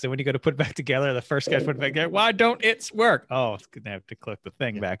bother you? Because when you go to put it back together, the first guy put it back together, why don't it work? Oh, it's gonna have to click the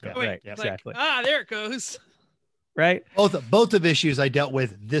thing back up. Wait, Right, like, exactly. there it goes. Right. Both of issues I dealt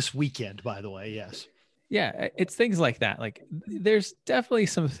with this weekend, by the way. Yes. Yeah, it's things like that. Like there's definitely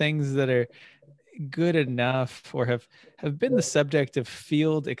some things that are good enough or have been the subject of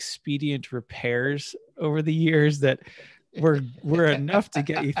field expedient repairs over the years that were enough to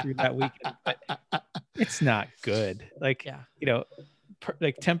get you through that weekend. But it's not good. Like,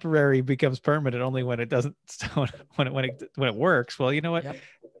 like temporary becomes permanent only when it doesn't, when it works. Well, you know what? Yep.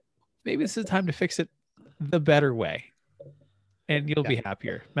 Maybe this is the time to fix it the better way and you'll be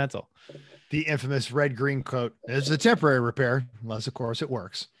happier. Mental. The infamous red-green quote is a temporary repair, unless of course it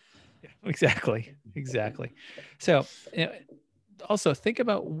works. Yeah, exactly. So also think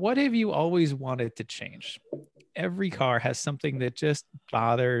about, what have you always wanted to change? Every car has something that just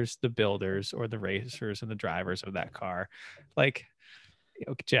bothers the builders or the racers and the drivers of that car. Like,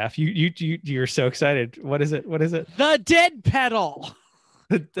 Jeff, you're so excited. What is it? The dead pedal.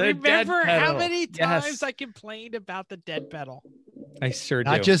 The Remember dead how pedal. many times Yes. I complained about the dead pedal? I sure do.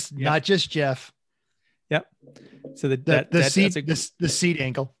 Not just Jeff. Yep. So The seat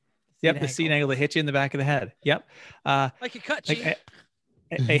angle. Yep, the seat angle to hit you in the back of the head. Yep. Like a cut sheet. Like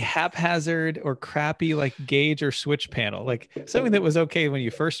a haphazard or crappy like gauge or switch panel, like something that was okay when you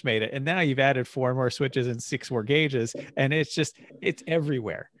first made it, and now you've added 4 more switches and 6 more gauges, and it's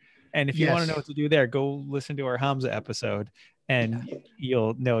everywhere. And if you want to know what to do there, go listen to our Hamza episode, and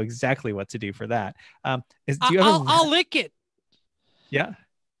you'll know exactly what to do for that. I'll lick it. Yeah.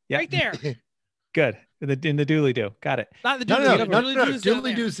 Right there. Good. In the dooley do. Got it. Not the No, dooley.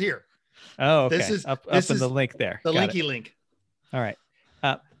 dooley doo's here. Oh, okay. This is up in the link there. The Got linky link. All right.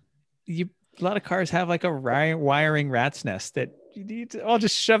 A lot of cars have like a wiring rat's nest that you need to. I'll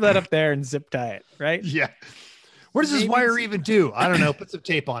just shove that up there and zip tie it, right? Yeah. What does this wire even do? I don't know. Put some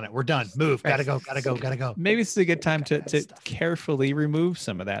tape on it. We're done. Move. Gotta go. Maybe it's a good time to carefully remove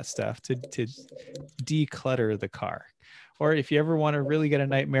some of that stuff to declutter the car. Or if you ever want to really get a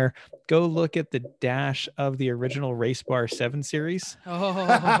nightmare, go look at the dash of the original Race Bar 7 series.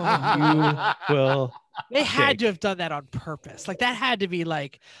 Oh, you will. They had to have done that on purpose. Like that had to be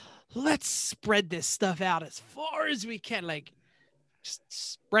like, let's spread this stuff out as far as we can. Like, just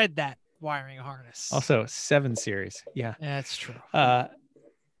spread that wiring harness. Also, 7 series. Yeah, that's true.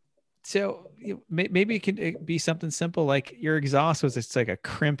 So maybe it can be something simple like your exhaust it's like a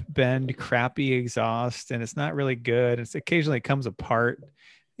crimp bend, crappy exhaust, and it's not really good. It's occasionally comes apart,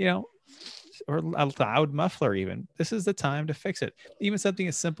 or a loud muffler. Even this is the time to fix it. Even something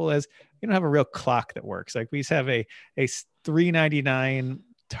as simple as you don't have a real clock that works. Like we just have a $3.99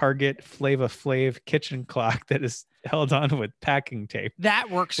 Target Flava Flav kitchen clock that is held on with packing tape.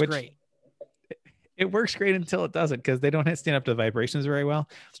 That works great. It works great until it doesn't, because they don't stand up to the vibrations very well.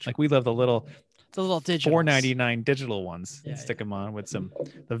 Like we love the little digital $4.99 digital ones. Yeah, stick them on with the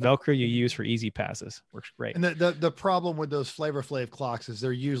Velcro you use for easy passes. Works great. And the problem with those Flavor Flav clocks is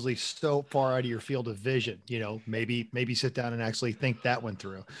they're usually so far out of your field of vision. Maybe sit down and actually think that one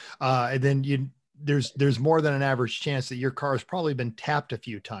through. And then there's more than an average chance that your car has probably been tapped a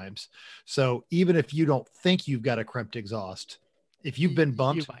few times. So even if you don't think you've got a crimped exhaust, if you've been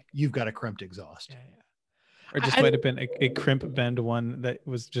bumped, you've got a crimped exhaust. Yeah. Or just might have been a crimp bend one that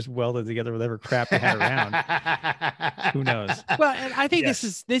was just welded together with whatever crap they had around. Who knows? Well, and I think this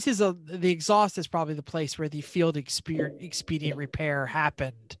is the exhaust is probably the place where the field expedient repair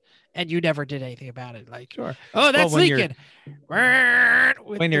happened, and you never did anything about it. Like, sure. Oh, that's leaking.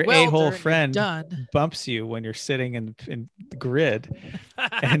 When your a-hole friend bumps you when you're sitting in the grid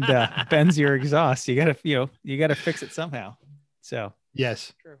and bends your exhaust, you gotta fix it somehow. So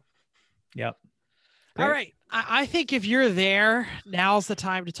yes, true. Yep. Great. All right. I think if you're there, now's the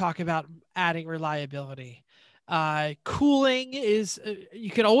time to talk about adding reliability. Cooling is, you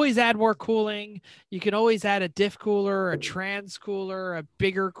can always add more cooling. You can always add a diff cooler, a trans cooler, a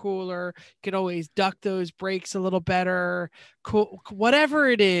bigger cooler. You can always duct those brakes a little better. Whatever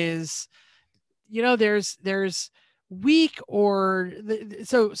it is, there's weak or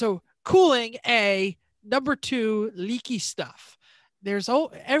so cooling, number 2, leaky stuff. There's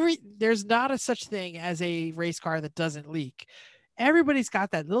not a such thing as a race car that doesn't leak. Everybody's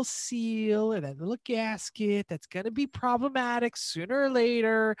got that little seal or that little gasket that's going to be problematic sooner or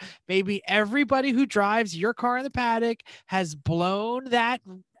later. Maybe everybody who drives your car in the paddock has blown that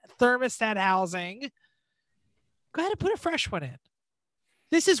thermostat housing. Go ahead and put a fresh one in.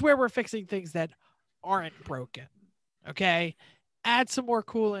 This is where we're fixing things that aren't broken. Okay. Add some more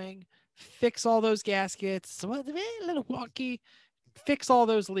cooling, fix all those gaskets, a little wonky, fix all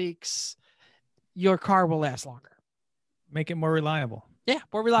those leaks. Your car will last longer. Make it more reliable. Yeah,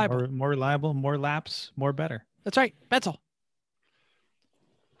 more reliable. More reliable, more laps, more better. That's right. Mental.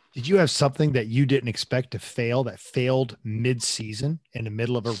 Did you have something that you didn't expect to fail that failed mid-season in the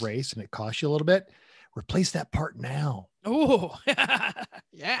middle of a race and it cost you a little bit? Replace that part now. Oh, yeah.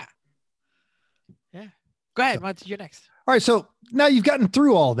 Yeah. Go ahead. What's your next? All right. So now you've gotten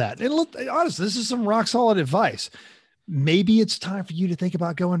through all that. And look, honestly, this is some rock solid advice. Maybe it's time for you to think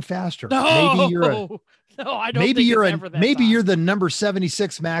about going faster. No, maybe you're I don't think you're the number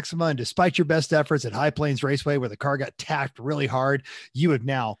 76 Maxima, and despite your best efforts at High Plains Raceway, where the car got tacked really hard, you have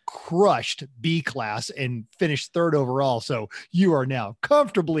now crushed B class and finished 3rd overall. So you are now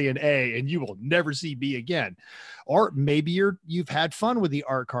comfortably in A, and you will never see B again. Or maybe you've had fun with the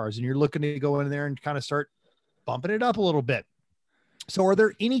art cars and you're looking to go in there and kind of start bumping it up a little bit. So are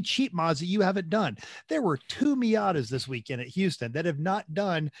there any cheap mods that you haven't done? There were 2 Miatas this weekend at Houston that have not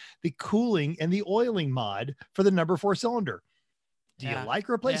done the cooling and the oiling mod for the number 4 cylinder. Do you like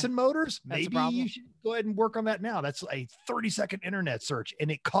replacing motors? Maybe you should go ahead and work on that now. That's a 30-second internet search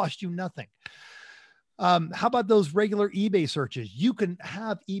and it costs you nothing. How about those regular eBay searches? You can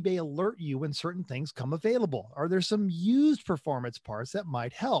have eBay alert you when certain things come available. Are there some used performance parts that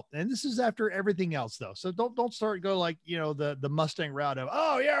might help? And this is after everything else, though. So don't start go like, you know, the Mustang route of,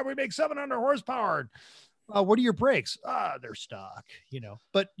 oh yeah, we make 700 horsepower. What are your brakes? They're stock, you know.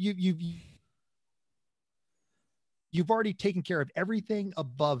 But you've already taken care of everything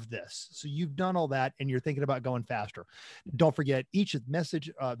above this. So you've done all that and you're thinking about going faster. Don't forget each of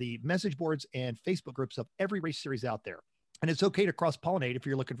the message boards and Facebook groups of every race series out there. And it's okay to cross-pollinate if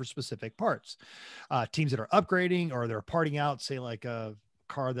you're looking for specific parts. Teams that are upgrading or they're parting out, say like a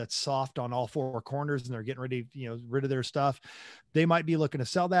car that's soft on all four corners and they're getting ready, you know, rid of their stuff. They might be looking to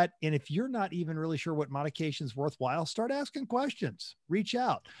sell that. And if you're not even really sure what modification is worthwhile, start asking questions, reach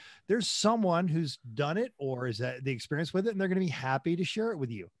out. There's someone who's done it or is that the experience with it, and they're going to be happy to share it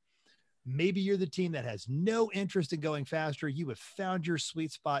with you. Maybe you're the team that has no interest in going faster. You have found your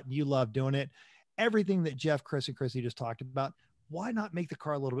sweet spot and you love doing it. Everything that Jeff, Chris, and Chrissy just talked about, why not make the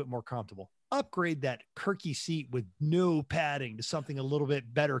car a little bit more comfortable? Upgrade that Kirky seat with no padding to something a little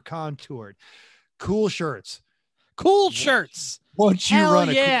bit better contoured. Cool shirts. Once you Hell run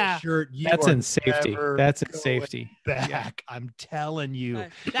a yeah. cool shirt, That's in safety. That's in safety. Back, Yeah. I'm telling you.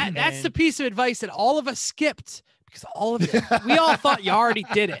 That's the piece of advice that all of us skipped because we all thought you already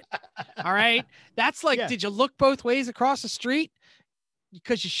did it. All right. That's like, did you look both ways across the street?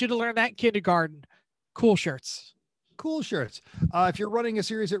 Because you should have learned that in kindergarten. Cool shirts. Cool shirts. If you're running a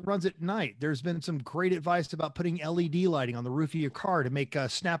series that runs at night, there's been some great advice about putting LED lighting on the roof of your car to make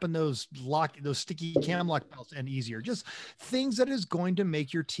snapping those sticky cam lock belts and easier. Just things that is going to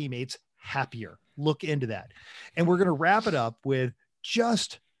make your teammates happier. Look into that. And we're going to wrap it up with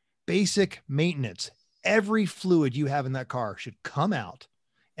just basic maintenance. Every fluid you have in that car should come out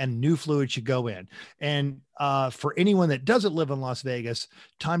and new fluid should go in. And for anyone that doesn't live in Las Vegas,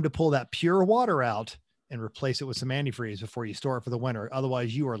 time to pull that pure water out and replace it with some antifreeze before you store it for the winter.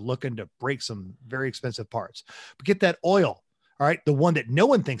 Otherwise, you are looking to break some very expensive parts. But get that oil, all right? The one that no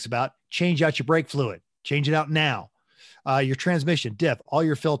one thinks about, change out your brake fluid. Change it out now. Your transmission, diff, all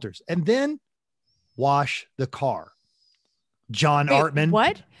your filters. And then wash the car. John Artman.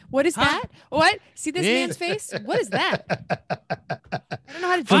 What? What is that? What? See this man's face? What is that? I don't know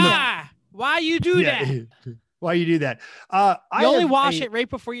how to do that. Why you do that? Why you do that? You only wash it right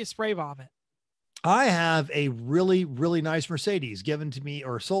before you spray bomb it. I have a really, really nice Mercedes given to me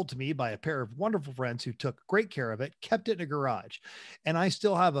or sold to me by a pair of wonderful friends who took great care of it, kept it in a garage. And I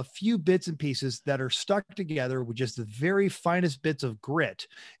still have a few bits and pieces that are stuck together with just the very finest bits of grit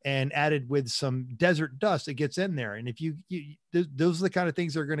and added with some desert dust that gets in there. And if those are the kind of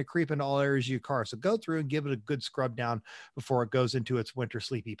things that are going to creep into all areas of your car. So go through and give it a good scrub down before it goes into its winter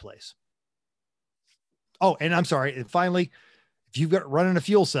sleepy place. Oh, and I'm sorry. And finally, if you've got running a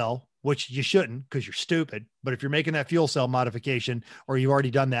fuel cell, which you shouldn't because you're stupid. But if you're making that fuel cell modification or you've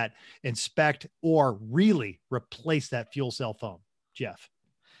already done that, inspect or really replace that fuel cell foam. Jeff.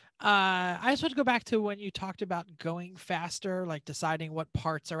 I just want to go back to when you talked about going faster, like deciding what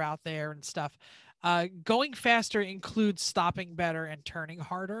parts are out there and stuff. Going faster includes stopping better and turning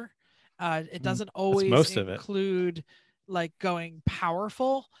harder. It doesn't always include like going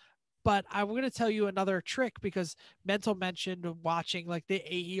powerful. But I'm going to tell you another trick because Mental mentioned watching like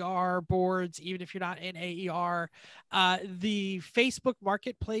the AER boards, even if you're not in AER, the Facebook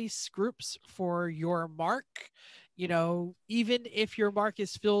marketplace groups for your mark, you know, even if your mark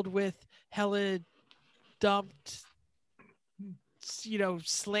is filled with hella dumped, you know,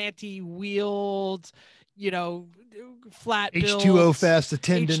 slanty wheeled, you know, flat H2O fast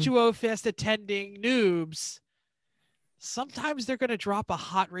attending noobs. Sometimes they're going to drop a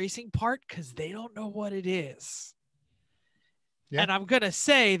hot racing part because they don't know what it is. Yeah. And I'm going to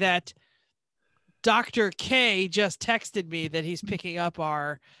say that Dr. K just texted me that he's picking up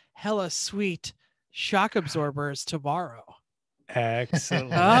our hella sweet shock absorbers tomorrow.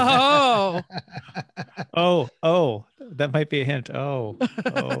 Excellent. Oh, that might be a hint. Oh,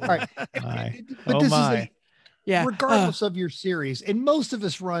 all right. But this is regardless of your series, and most of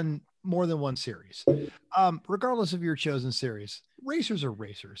us run more than one series. Regardless of your chosen series, racers are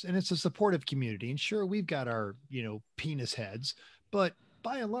racers, and it's a supportive community. And sure, we've got our, you know, penis heads, but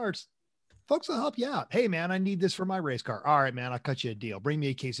by and large, folks will help you out. Hey man, I need this for my race car. All right, man, I'll cut you a deal. Bring me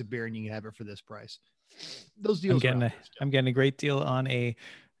a case of beer and you can have it for this price. Those deals. I'm getting a great deal on a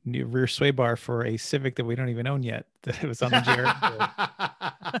new rear sway bar for a Civic that we don't even own yet. That was on the Jared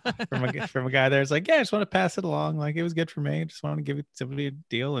from a guy there. It's like, yeah, I just want to pass it along. Like it was good for me. I just want to give somebody a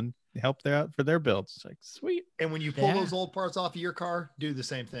deal and help them out for their builds. It's like, sweet. And when you pull those old parts off of your car, do the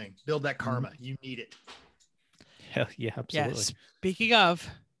same thing. Build that karma. You need it. Hell yeah, absolutely. Yeah, speaking of,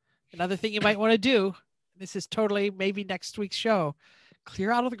 another thing you might want to do, This is totally maybe next week's show.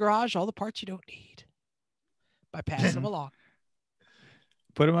 Clear out of the garage all the parts you don't need by passing them along.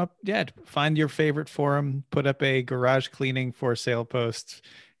 Put them up. Yeah. Find your favorite forum, put up a garage cleaning for sale post,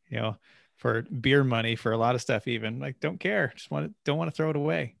 for beer money, for a lot of stuff, even like, don't care. Don't want to throw it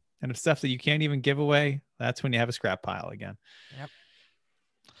away. And it's stuff that you can't even give away. That's when you have a scrap pile again. Yep.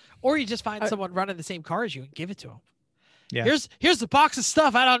 Or you just find someone running the same car as you and give it to them. Yeah. Here's the box of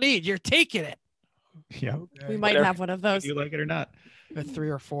stuff I don't need. You're taking it. Yeah. We might have one of those. Do you like it or not? With 3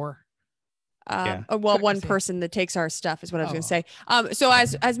 or 4. One person that takes our stuff is what I was going to say. So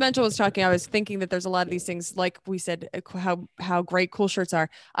as Mental was talking, I was thinking that there's a lot of these things, like we said, how great cool shirts are.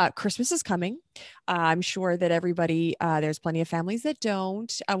 Christmas is coming. I'm sure that everybody, there's plenty of families that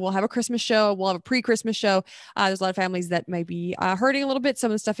don't. We'll have a Christmas show. We'll have a pre-Christmas show. There's a lot of families that may be hurting a little bit.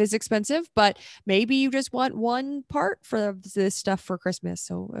 Some of the stuff is expensive, but maybe you just want one part for this stuff for Christmas.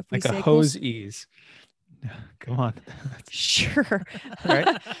 So if we like say a hose ease. Come on. Sure.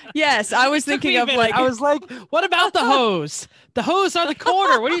 Right? Yes, I was thinking of like, I was like, what about the hose? The hose on the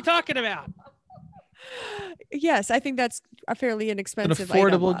corner. What are you talking about? Yes, I think that's a fairly An inexpensive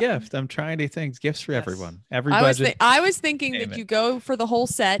affordable item. gift. I'm trying to think gifts for everyone. Every I budget. I was thinking Name that it. you go for the whole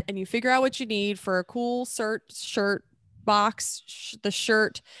set and you figure out what you need for a cool shirt box, the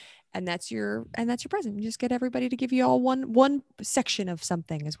shirt, and that's your present. You just get everybody to give you all one section of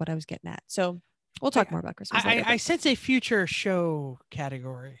something is what I was getting at. So we'll talk more about Christmas later. I sense a future show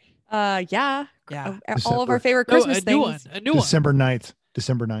category. Yeah. Yeah. All of our favorite Christmas a new things. one. A new December 9th.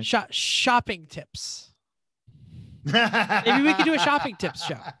 December 9th. Shopping tips. Maybe we could do a shopping tips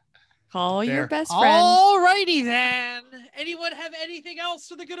show. Call your Fair. best friend. All righty then. Anyone have anything else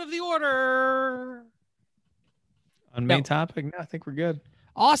for the good of the order? On main topic? No, I think we're good.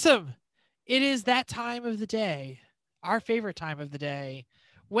 Awesome. It is that time of the day, our favorite time of the day,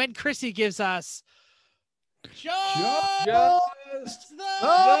 when Chrissy gives us just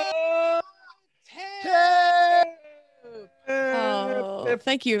the tip. Oh,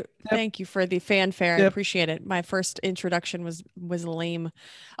 thank you for the fanfare. I appreciate it. My first introduction was lame.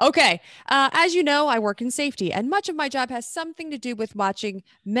 Okay, as you know, I work in safety, and much of my job has something to do with watching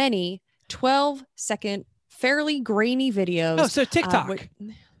many 12-second, fairly grainy videos. Oh, so TikTok.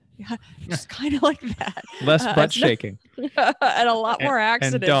 Yeah, just kind of like that. Less butt shaking. And a lot more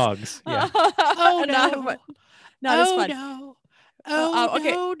accidents. And dogs. Yeah. Oh not as fun. No.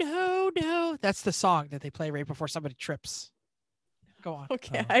 Okay. No. That's the song that they play right before somebody trips. Go on.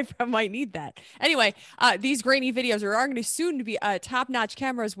 Okay, I might need that. Anyway, these grainy videos are going to soon to be top-notch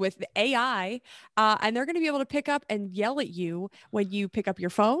cameras with AI, and they're going to be able to pick up and yell at you when you pick up your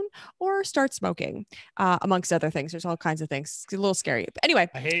phone or start smoking, amongst other things. There's all kinds of things. It's a little scary. But anyway,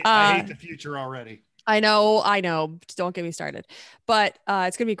 I hate the future already. I know. Don't get me started. But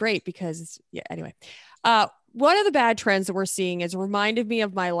it's going to be great because, anyway. One of the bad trends that we're seeing is reminded me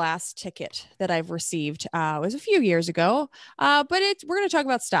of my last ticket that I've received. It was a few years ago, but we're going to talk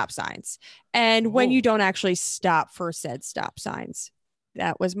about stop signs and when you don't actually stop for said stop signs.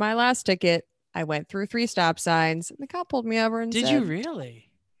 That was my last ticket. I went through 3 stop signs and the cop pulled me over and Did said, you really?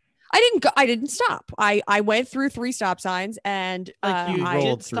 I didn't stop. I went through 3 stop signs and You I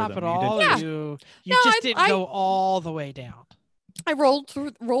rolled didn't through stop them. at You all. didn't- You No, just didn't go all the way down. I rolled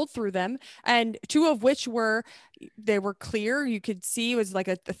through them, and 2 of which were clear. You could see it was like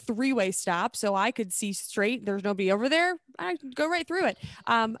a 3-way stop, so I could see straight. There's nobody over there. I could go right through it.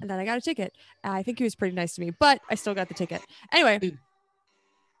 And then I got a ticket. I think he was pretty nice to me, but I still got the ticket. Anyway,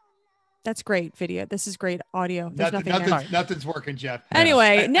 that's great video. This is great audio. There's Nothing's working, Jeff.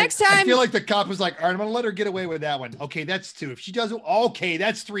 Anyway, next time. I feel like the cop was like, all right, I'm going to let her get away with that one. Okay, that's 2. If she does it, okay,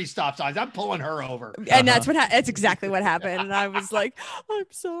 that's 3 stop signs. I'm pulling her over. And that's exactly what happened. And I was like, I'm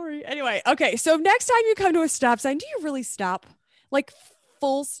sorry. Anyway, okay. So next time you come to a stop sign, do you really stop? Like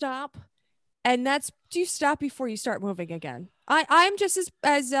full stop? And do you stop before you start moving again? I'm just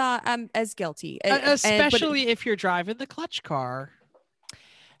as guilty. Especially if you're driving the clutch car.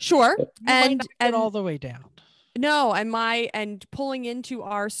 Sure. You might not get all the way down. No, and pulling into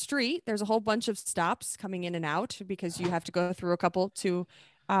our street, there's a whole bunch of stops coming in and out because you have to go through a couple to.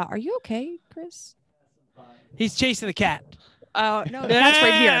 Are you okay, Chris? He's chasing the cat. Oh no, that's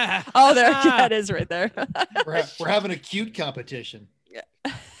right here. Oh, there, cat is right there. We're having a cute competition.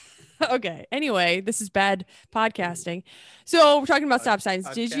 Okay. Anyway, this is bad podcasting. So we're talking about stop signs.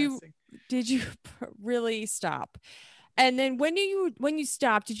 Did you really stop? And then when you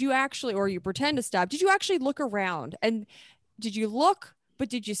stop, did you actually, or you pretend to stop, did you actually look around? And did you look, but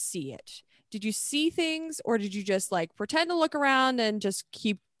did you see it? Did you see things, or did you just like pretend to look around and just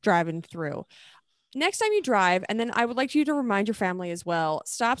keep driving through? next time you drive, and then I would like you to remind your family as well,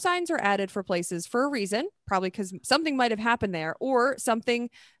 stop signs are added for places for a reason, probably because something might have happened there, or something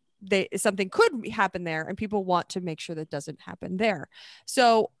could happen there, and people want to make sure that doesn't happen there.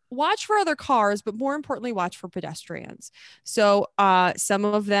 So watch for other cars, but more importantly, watch for pedestrians. So some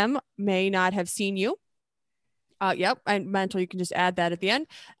of them may not have seen you. Yep. And mental, you can just add that at the end.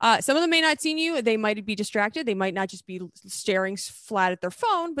 Some of them may not have seen you. They might be distracted. They might not just be staring flat at their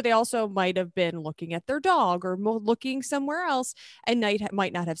phone, but they also might have been looking at their dog or looking somewhere else and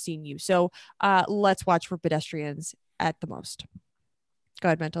might not have seen you. So let's watch for pedestrians at the most. Go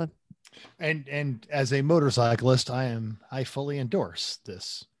ahead, mental. And as a motorcyclist, I fully endorse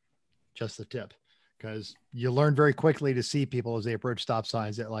this. Just the tip. Because you learn very quickly to see people as they approach stop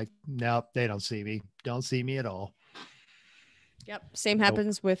signs that like, nope, they don't see me. Don't see me at all. Yep. Same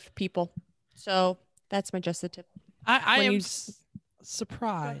happens with people. So that's my just the tip. I am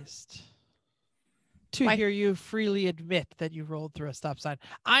surprised to hear you freely admit that you rolled through a stop sign.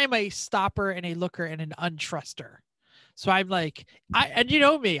 I'm a stopper and a looker and an untruster. So I'm like, and you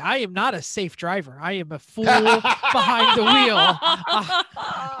know me, I am not a safe driver. I am a fool behind the wheel.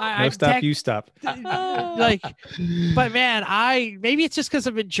 You stop. Like, but man, maybe it's just because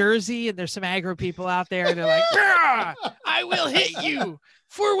I'm in Jersey and there's some aggro people out there and they're like, I will hit you.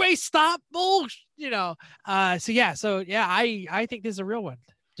 Four-way stop, bull, So I think this is a real one.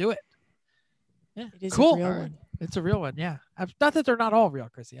 Do it. Yeah, it is cool. A real one. It's a real one, yeah. Not that they're not all real,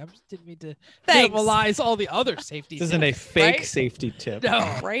 Chrissy. I just didn't mean to minimize all the other safety. This isn't a fake safety tip.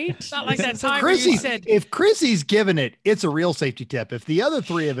 No, right? Not like that time where you said. If Chrissy's given it, it's a real safety tip. If the other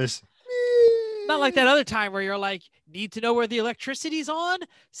three of us, not like that other time where you're like, need to know where the electricity's on?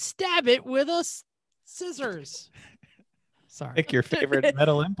 Stab it with a scissors. Sorry. Pick your favorite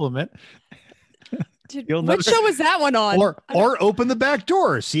metal implement. What show was that one on? Or open the back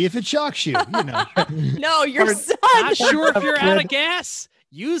door, see if it shocks you. No, your son. Not sure if you're out of gas.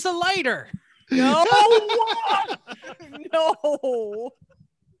 Use a lighter. No. No.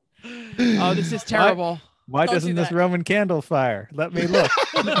 Oh, this is terrible. Why doesn't this Roman candle fire? Let me look.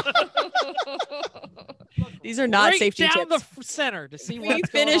 These are not safety down tips. The center to see we what's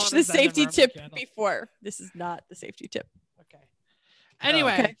finished going on the safety tip candle. before. This is not the safety tip. Okay.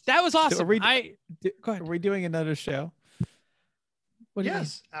 Anyway, that was awesome. So go ahead. Are we doing another show?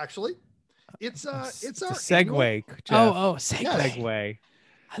 Yes, actually. It's our segway. Annual... segway. Segway.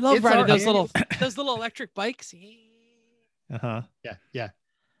 I love riding those little electric bikes. Uh-huh. Yeah.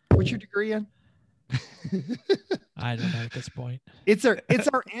 What's your degree in? I don't know at this point. It's our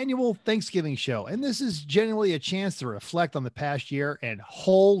annual Thanksgiving show, and this is generally a chance to reflect on the past year. And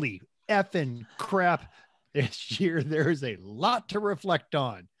holy effing crap, this year there's a lot to reflect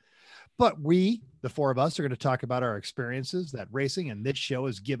on. But we, the four of us, are going to talk about our experiences that racing and this show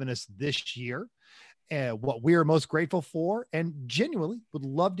has given us this year, and what we are most grateful for, and genuinely would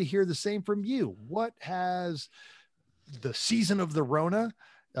love to hear the same from you. What has the season of the Rona,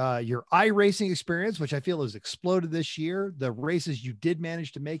 your iRacing experience, which I feel has exploded this year, the races you did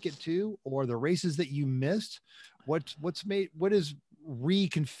manage to make it to, or the races that you missed, what has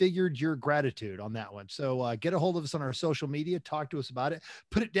reconfigured your gratitude on that one? So get a hold of us on our social media, talk to us about it,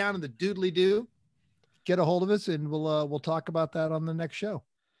 put it down in the doodly doo, get a hold of us, and we'll talk about that on the next show.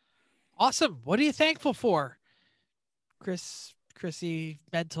 Awesome. What are you thankful for, Chrissy,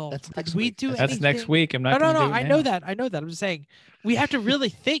 mental? That's next Did we week. do That's anything? next week. I'm not. No. Do it I now. know that. I'm just saying we have to really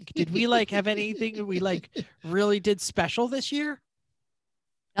think. Did we have anything that we really did special this year?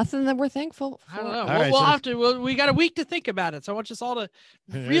 Nothing that we're thankful for. I don't know. All We'll right, have to. We got a week to think about it. So I want us all to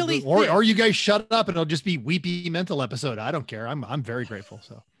really think. or you guys shut up and it'll just be weepy mental episode. I don't care. I'm very grateful.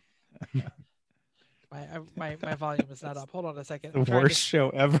 So my volume is not up. Hold on a second. The worst show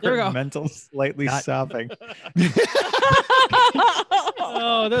ever. There we go. Mental slightly sobbing.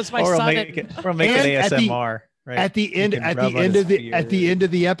 Oh, that's my Or son. we'll make it ASMR. Right? at the end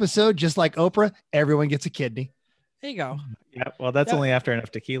of the episode, just like Oprah, everyone gets a kidney. There you go. Yeah. Well, that's only after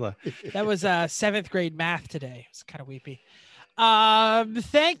enough tequila. That was 7th grade math today. It's kind of weepy.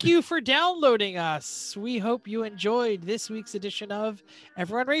 Thank you for downloading us. We hope you enjoyed this week's edition of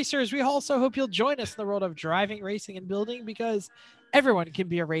Everyone Racers. We also hope you'll join us in the world of driving, racing, and building, because everyone can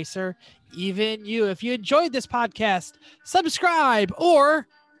be a racer, even you. If you enjoyed this podcast, subscribe or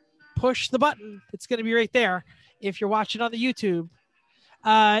push the button. It's going to be right there if you're watching on the YouTube.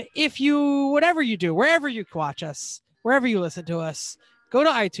 Whatever you do, wherever you watch us, wherever you listen to us, go to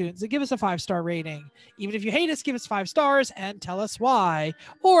iTunes and give us a 5-star rating. Even if you hate us, give us 5 stars and tell us why.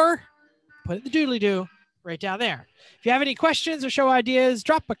 Or put it in the doodly-doo, right down there. If you have any questions or show ideas,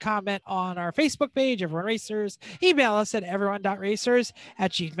 drop a comment on our Facebook page, Everyone Racers. Email us at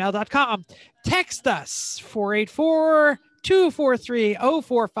everyone.racers@gmail.com. Text us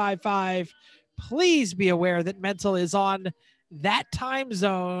 484-243-0455. Please be aware that Mental is on that time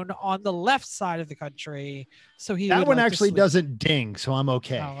zone on the left side of the country. So that one actually doesn't ding, so I'm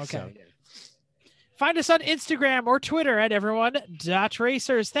okay. Oh, okay. So. Find us on Instagram or Twitter at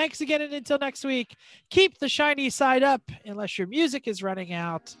everyone.racers. Thanks again, and until next week, keep the shiny side up. Unless your music is running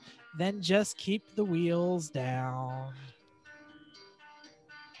out, then just keep the wheels down.